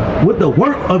destruction with the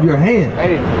work of your hand.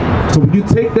 Hey. So when you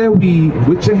take that weed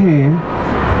with your hand,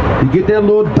 you get that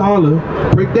little dollar,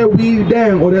 break that weed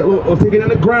down, or take it in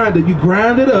the grinder. You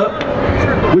grind it up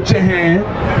with your hand.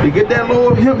 You get that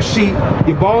little hemp sheet,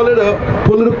 you ball it up,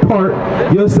 pull it apart. You know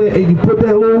what I'm saying? And you put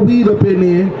that little weed up in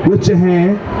there with your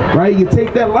hand, right? You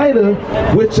take that lighter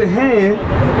with your hand,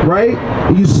 right?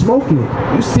 And you smoking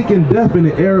it. You seeking death in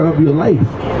the era of your life,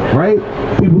 right?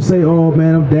 People say, "Oh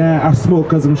man, I'm down. I smoke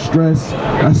because I'm stressed.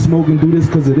 I smoke and do this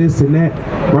because of this and that,"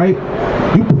 right?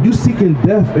 You seeking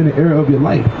death in the era of your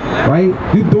life, right?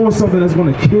 You doing something that's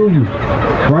gonna kill you,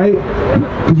 right?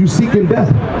 Because you seeking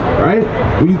death, right?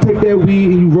 When you take that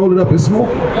weed and you roll it up and smoke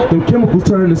it, the chemicals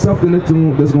turn into something that's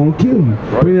gonna kill you.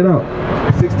 Bring it out.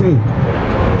 16.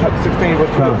 Chapter 16,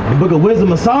 verse 12. The book of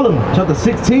Wisdom of Solomon, chapter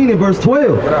 16 and verse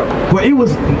 12. For it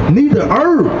was neither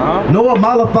herb nor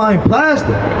mollifying plaster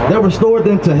that restored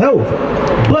them to health,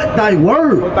 but thy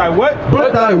word. But thy what?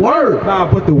 But thy word.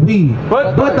 Nah, but the weed.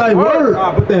 But thy word.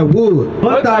 Nah, but that wood.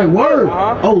 But thy word,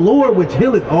 O Lord, which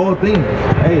healeth all things.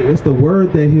 Hey, it's the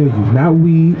word that heals you, not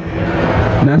weed,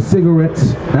 not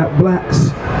cigarettes, not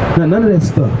blacks, not none of that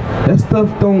stuff. That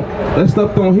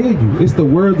stuff don't heal you. It's the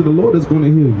words of the Lord that's going to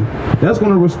heal you. That's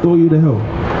going to restore you to health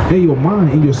in your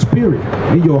mind, in your spirit,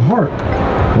 in your heart,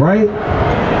 right?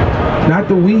 Not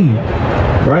the weed,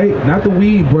 right? Not the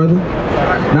weed, brother.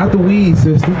 Not the weed,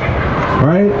 sister,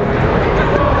 right?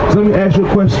 So let me ask you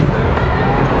a question.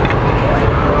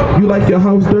 You like your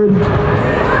house dirty?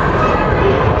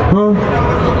 Huh?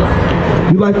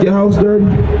 You like your house dirty?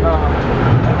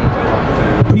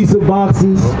 Pizza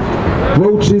boxes,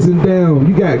 roaches and down.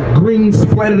 You got green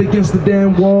splattered against the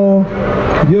damn wall.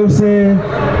 You know what I'm saying?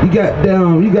 You got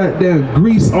damn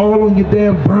grease all on your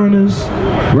damn burners,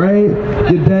 right?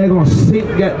 Your daggone sink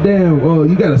got damn,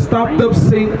 you got a stopped up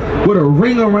sink with a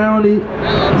ring around it.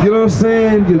 You know what I'm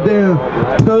saying? Your damn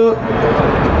tub.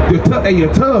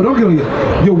 Your tub, don't get me.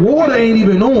 Your water ain't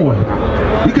even on.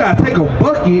 You gotta take a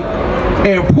bucket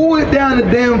and pour it down the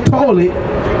damn toilet.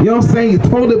 You know what I'm saying? Your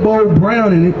toilet bowl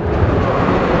brown in it.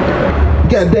 You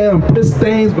got damn piss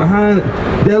stains behind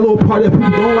that little part that people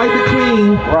don't like to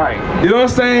clean. Right. You know what I'm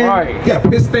saying? Right. You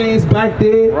got piss stains back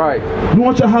there. Right. You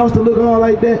want your house to look all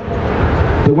like that?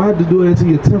 Then why have to do that to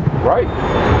your temple? Right.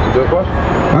 Good question.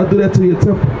 Why do that to your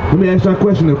temple? Let me ask y'all a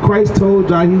question. If Christ told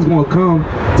y'all he's going to come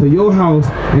to your house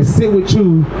and sit with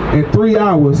you in 3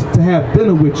 hours to have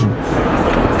dinner with you,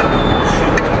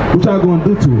 what y'all going to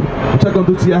do to it? What y'all going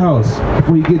to do to your house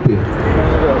before you get there?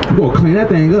 You going to clean that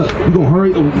thing up. You going to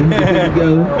hurry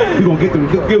together. You going to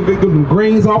get them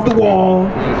greens off the wall.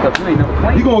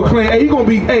 You going to clean. Hey, you going to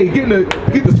be,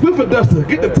 get the Swiffer duster.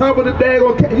 Get the top of the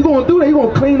daggone. You going to do that. You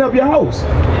going to clean up your house.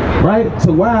 Right?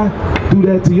 So why do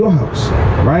that to your house?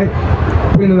 Right?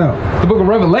 Clean it out. The book of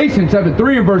Revelation, chapter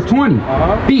 3 and verse 20.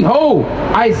 Behold,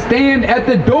 I stand at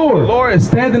the door. The Lord is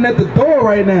standing at the door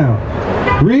right now.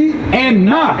 Read. And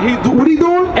knock. What he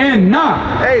doing? And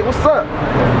knock. Hey, what's up?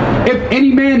 If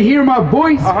any man hear my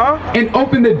voice and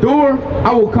open the door,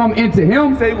 I will come into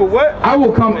him. Say with what? I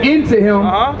will come into him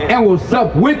and will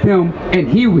sup with him and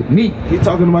he with me. He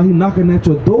talking about he knocking at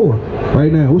your door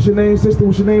right now. What's your name, sister?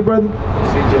 What's your name, brother?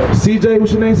 CJ. CJ,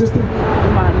 what's your name, sister?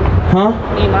 Imani. Huh?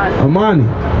 Imani.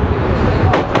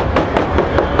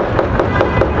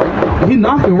 He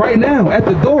knocking right now at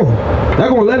the door. Y'all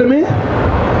gonna let him in?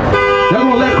 Y'all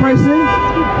gonna let Christ in?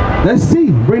 Let's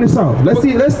see. Bring this out. Let's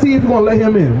see if you're gonna let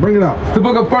him in. Bring it out. The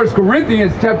book of 1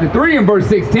 Corinthians chapter 3 and verse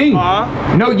 16.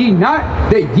 Know ye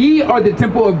not that ye are the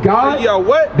temple of God? That ye are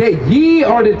what? That ye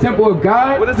are the temple of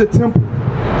God. What is a temple?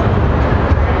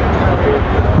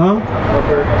 Huh?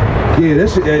 Yeah,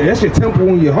 that's your temple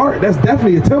in your heart. That's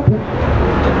definitely a temple.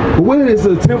 But what is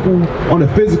a temple on a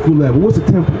physical level? What's a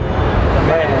temple?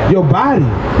 Your body.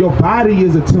 Your body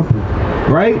is a temple,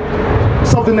 right?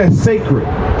 Something that's sacred.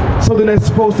 Something that's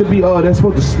supposed to be, that's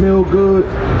supposed to smell good,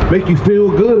 make you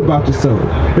feel good about yourself,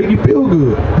 make you feel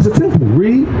good. It's a temple.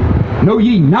 Read. Know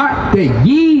ye not that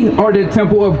ye are the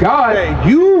temple of God? That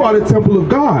you are the temple of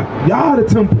God. Y'all are the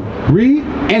temple. Read.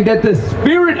 And that the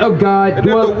Spirit of God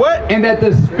dwelleth. What? And that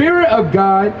the Spirit of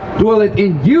God dwelleth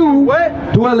in you.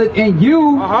 What? Dwelleth in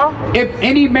you. If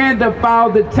any man defile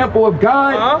the temple of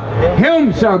God,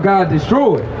 him shall God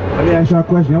destroy. Let me ask y'all a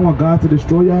question. Y'all want God to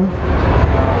destroy y'all?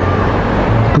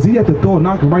 Because he at the door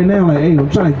knocking right now like, hey, I'm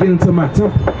trying to get into my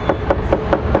temple.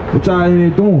 What y'all in there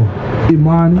doing?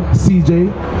 Imani, CJ.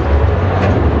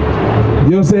 You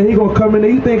know what I'm saying? He gonna come in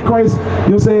there. You think Christ, you know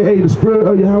what I'm saying? Hey, the Spirit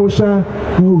of Yahushua,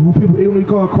 who people ignorantly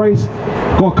call Christ,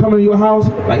 gonna come into your house?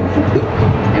 Like,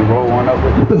 And roll one up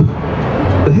with what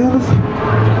the hell is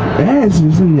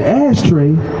ashes in your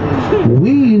ashtray,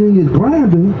 weed in your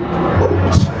grinder?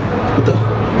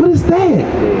 What is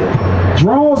that?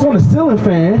 Drawers on the ceiling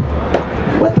fan.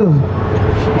 What the?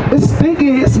 It's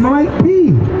stinking. It smell like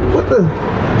pee. What the?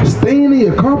 Stain in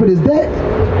your carpet is that?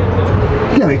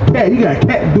 You got a cat. You got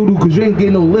cat doo-doo because you ain't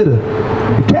getting no litter.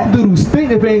 The cat doo-doo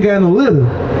stink if you ain't got no litter.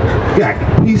 You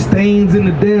got pee stains in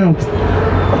the damn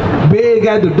bed.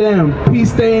 Got the damn pee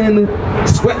stain in the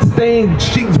sweat stain.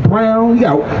 Sheets brown. You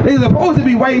got. They supposed to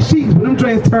be white sheets, but them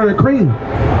drains turn cream.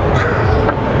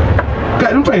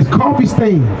 Got them drains coffee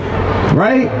stain.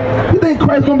 Right? You think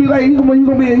Christ gonna be like he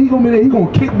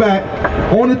gonna kick back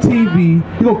on the TV?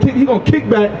 He gonna kick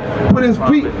back, put his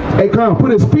feet,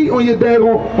 put his feet on your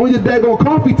daggone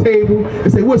coffee table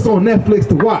and say, what's on Netflix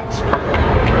to watch?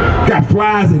 Got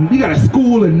flies and you got a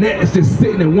school and nets just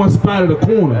sitting in one spot of the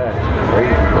corner.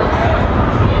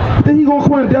 Then he gonna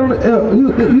come down.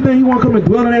 You think he wanna come and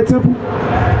dwell in that temple?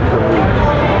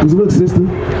 Cause look, sister.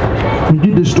 When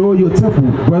you destroy your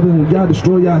temple, brother, when y'all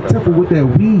destroy y'all temple with that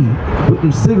weed,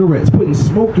 putting cigarettes, putting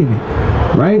smoke in it,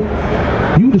 right?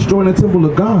 You destroying the temple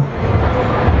of God.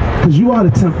 Because you are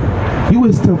the temple. You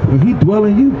his temple, and he dwell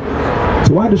in you.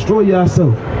 So why destroy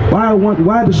yourself? Why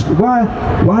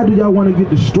do y'all want to get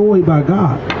destroyed by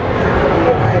God?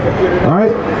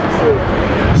 Alright?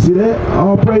 See that?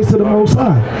 All praise to the Most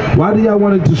High. Why do y'all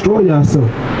want to destroy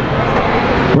yourself?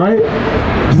 Right?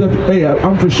 Hey,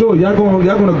 I'm for sure y'all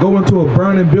gonna go into a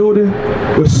burning building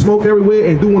with smoke everywhere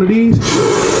and do one of these.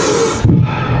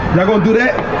 Y'all gonna do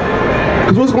that?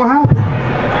 Cause what's gonna happen?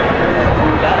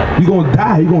 You gonna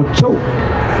die. You gonna choke.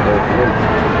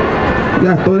 You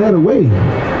gotta throw that away.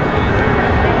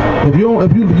 If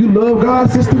you love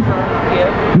God, sister,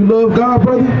 you love God,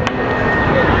 brother,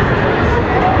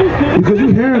 because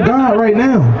you're hearing God right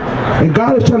now, and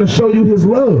God is trying to show you His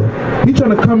love. He's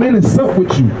trying to come in and sup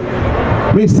with you.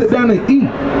 I mean, sit down and eat,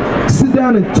 sit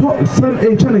down and talk,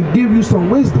 and trying to give you some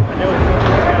wisdom,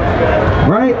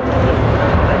 right?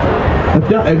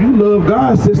 If you love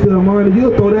God, sister Amanda,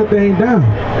 you'll throw that thing down.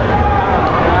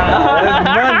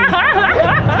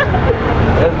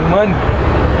 That's money.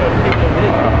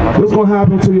 What's gonna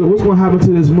happen to you? What's gonna happen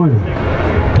to this money?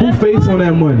 Who face on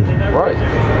that money? Right.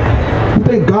 You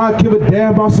think God give a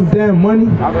damn about some damn money?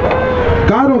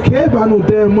 God don't care about no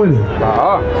damn money.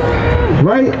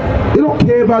 Right? He don't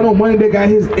care about no money that got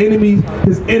his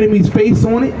enemy's face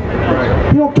on it.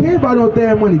 He don't care about no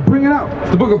damn money. Bring it out.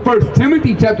 The book of 1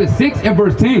 Timothy chapter 6 and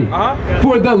verse 10.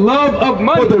 For the love of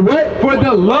money. For the what? For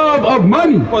the love of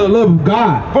money. For the love of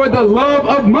God. For the love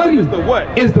of money Is the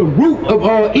what? is the root of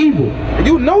all evil.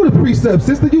 You know the precept,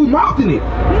 sister. You mouthing it.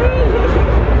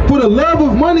 For the love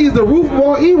of money is the root of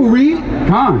all evil. Read.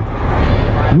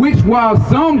 Which while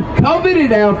some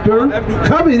coveted after,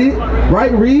 Coveted,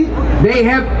 right? Read. they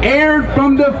have erred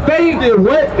from the faith.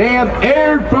 What? They have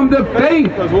erred from the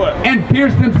faith what? and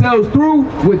pierced themselves through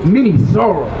with many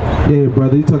sorrows. Yeah,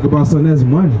 brother. You talk about something that's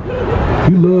money.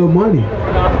 You love money,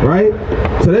 right?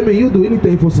 So that means you'll do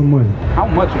anything for some money. How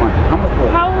much money? How much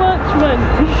money?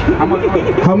 How much money? How much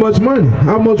money? How much money?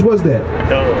 How much was that?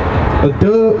 A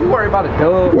dub. You worry about a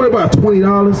dub. Worry about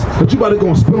 $20, but you about to go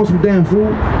and spend on some damn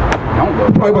food. Don't You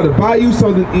go. probably about to buy you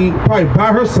something to eat. Probably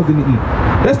buy her something to eat.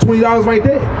 That's $20 right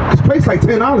there. This place like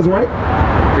 $10, right?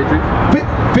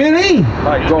 15.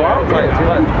 Like go out. Like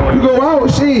You go out,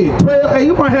 shit. 12. Hey,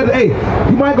 you might have to. Hey,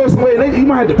 you might go somewhere. You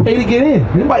might have to pay to get in.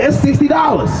 That's $60.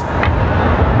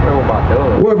 worry about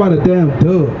dub. Worry about a damn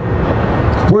dub.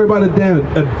 Worry about a damn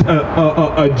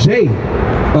a J, a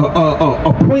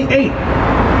 0.8.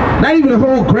 Not even a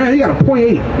whole gram. You got a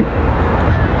 0.8.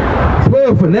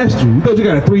 12 finessed you. You thought you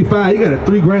got a 3.5. You got a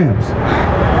 3 grams.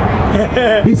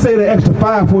 He saved an extra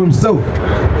 5 for himself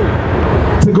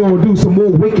to go and do some more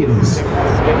wickedness.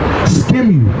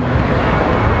 Skim you.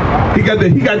 He got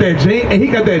that jank, and he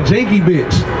got that janky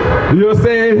bitch. You know what I'm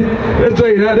saying?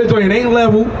 That joint ain't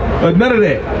level or none of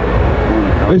that.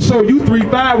 And show you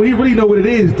 3.5 when he really know what it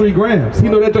is, 3 grams. He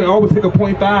know that joint always take a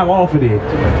 0.5 off of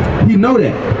it. He know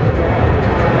that.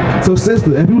 So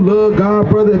sister, if you love God,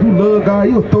 brother, if you love God,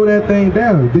 you'll throw that thing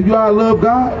down. Do you all love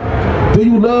God? Do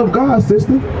you love God,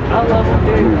 sister? I love him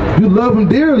dearly. You love him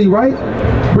dearly, right?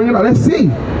 Bring it out. Let's see.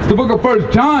 The book of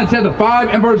 1 John chapter 5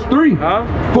 and verse 3.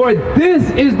 For this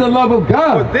is the love of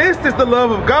God, This is the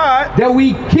love of God. that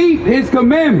we keep his Now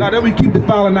commandments. that we keep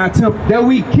defiling our temple. That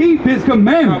we keep his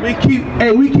commandments.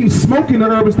 We keep smoking the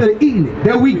herb instead of eating it.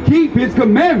 That we keep his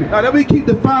commandments. Now that we keep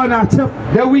defiling our temple.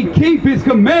 That we keep his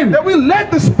commandments. That we let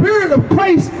the Spirit of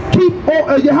Christ keep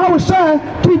on, Yahweh Shai,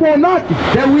 keep on knocking.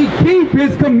 That we keep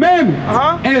his commandments.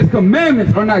 And his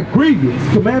commandments are not grievous.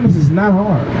 Commandments is not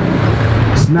hard.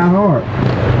 It's not hard.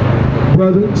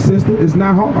 Brother, sister, it's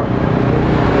not hard.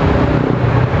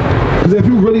 Because if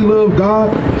you really love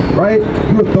God, right,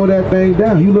 you'll throw that thing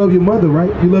down. You love your mother, right?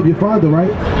 You love your father,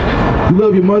 right? You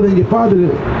love your mother and your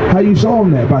father. How you show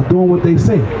them that? By doing what they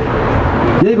say.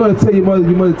 You ain't gonna tell your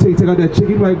mother take out that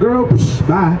chicken. You be like, girl, psh,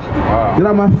 bye. Get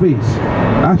out my face.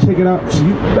 I'll check it out.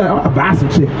 I'll buy some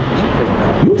chicken.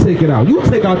 You take it out. You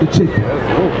take out the chicken.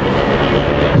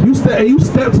 You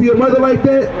step to your mother like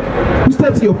that. You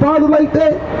step to your father like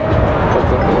that.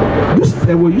 You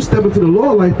step into the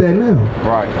Lord like that now.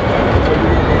 Right.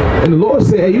 And the Lord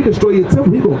said, hey, you destroy your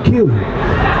temple, He gonna kill you.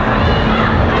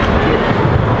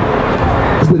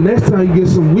 So the next time you get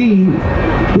some weed,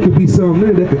 it could be something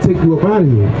there that could take you up out of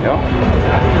here. Yeah.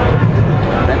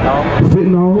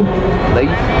 Fentanyl,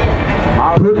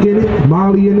 Lace. perk in it,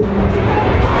 Molly in it.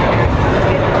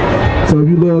 So if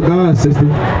you love God, sister,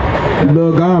 you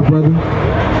love God, brother.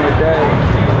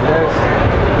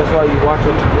 That's why you watch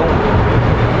what you're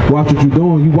doing. Watch what you're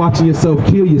doing. You watching yourself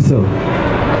kill yourself.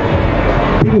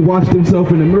 People watch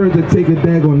themselves in the mirror to take a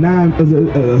daggone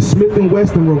a Smith &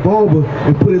 Wesson revolver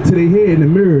and put it to their head in the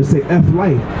mirror and say F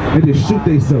life and just shoot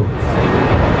themselves.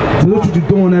 So that's what you're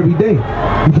doing every day.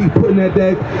 You keep putting at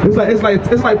that.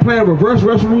 It's like playing reverse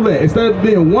Russian roulette. Instead of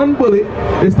being one bullet,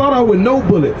 it start out with no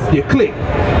bullets. You click.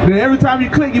 Then every time you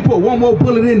click, you put one more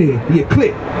bullet in there. You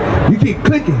click. You keep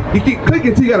clicking. You keep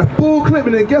clicking until you got a full clip,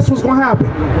 and then guess what's gonna happen?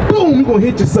 Boom! You're gonna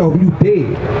hit yourself. You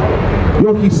dead. You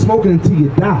don't keep smoking until you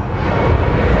die.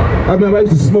 I remember I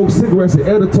used to smoke cigarettes, and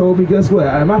Elder told me, guess what?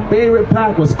 My favorite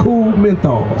pack was Cool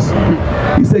Menthols.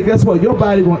 He said, guess what? Your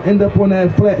body gonna end up on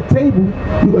that flat table.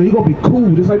 You're gonna be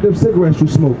cool, just like them cigarettes you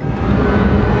smoke.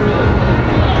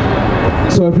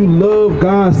 So if you love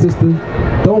God, sister,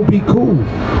 don't be cool.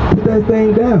 Put that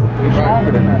thing down. You're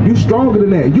stronger than that. You stronger than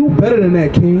that. You better than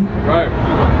that, King. Right.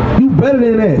 You better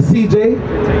than that, CJ.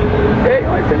 Okay,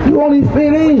 like 15. You only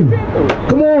 15.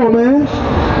 Come on, man.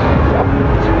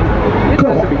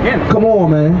 Come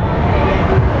on, man.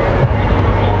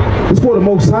 It's for the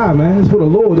Most High, man. It's for the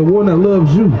Lord, the one that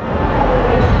loves you.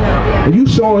 And you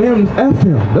showing him, F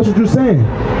him. That's what you're saying.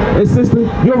 And sister,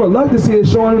 your reluctancy is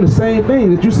showing him the same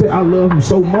thing that you say, I love him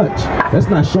so much. That's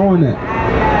not showing that.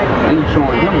 And you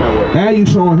showing him that way. And you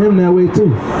showing him that way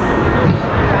too.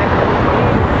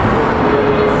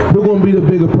 We're going to be the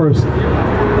bigger person.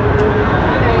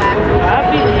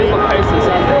 I'll be the bigger person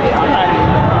someday. I'm not,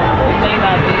 it may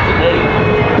not be today.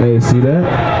 Hey, see that?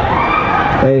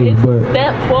 Hey, but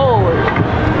Step forward.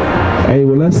 hey,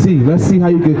 well, let's see how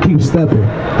you can keep stepping.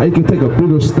 How you can take a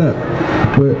bigger step.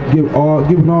 But giving all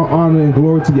honor and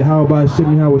glory to Yahweh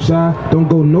Shimmy Hawashai. Don't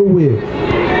go nowhere.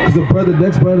 Because the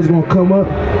next brother's gonna come up.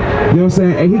 You know what I'm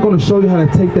saying? And he's gonna show you how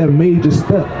to take that major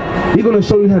step. He's gonna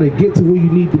show you how to get to where you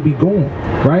need to be going,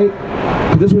 right?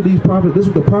 Because this is what the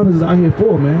prophets is out here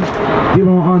for, man. Give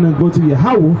all honor and glory to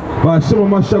Yahweh. By Shimon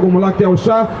Mashag Malak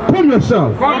Yahweh. Come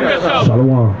yourself.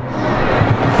 Shalom.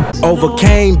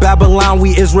 Overcame Babylon,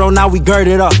 we Israel, now we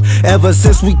girded up. Ever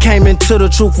since we came into the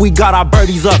truth, we got our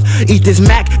birdies up. Eat this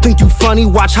Mac, think you funny,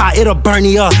 watch how it'll burn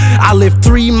you up. I live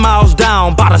 3 miles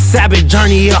down, bout a Sabbath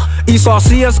journey up. Esau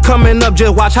see us coming up,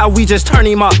 just watch how we just turn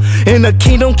him up. In the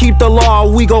kingdom, keep the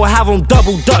law, we gon' have them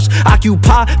double dutch.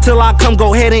 Occupy till I come,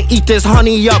 go ahead and eat this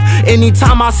honey up.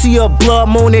 Anytime I see a blood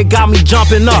moon, it got me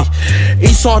jumping up.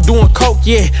 Esau doing coke,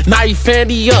 yeah, now he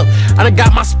fanny up. I done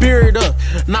got my spirit up,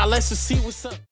 now let's just see what's up.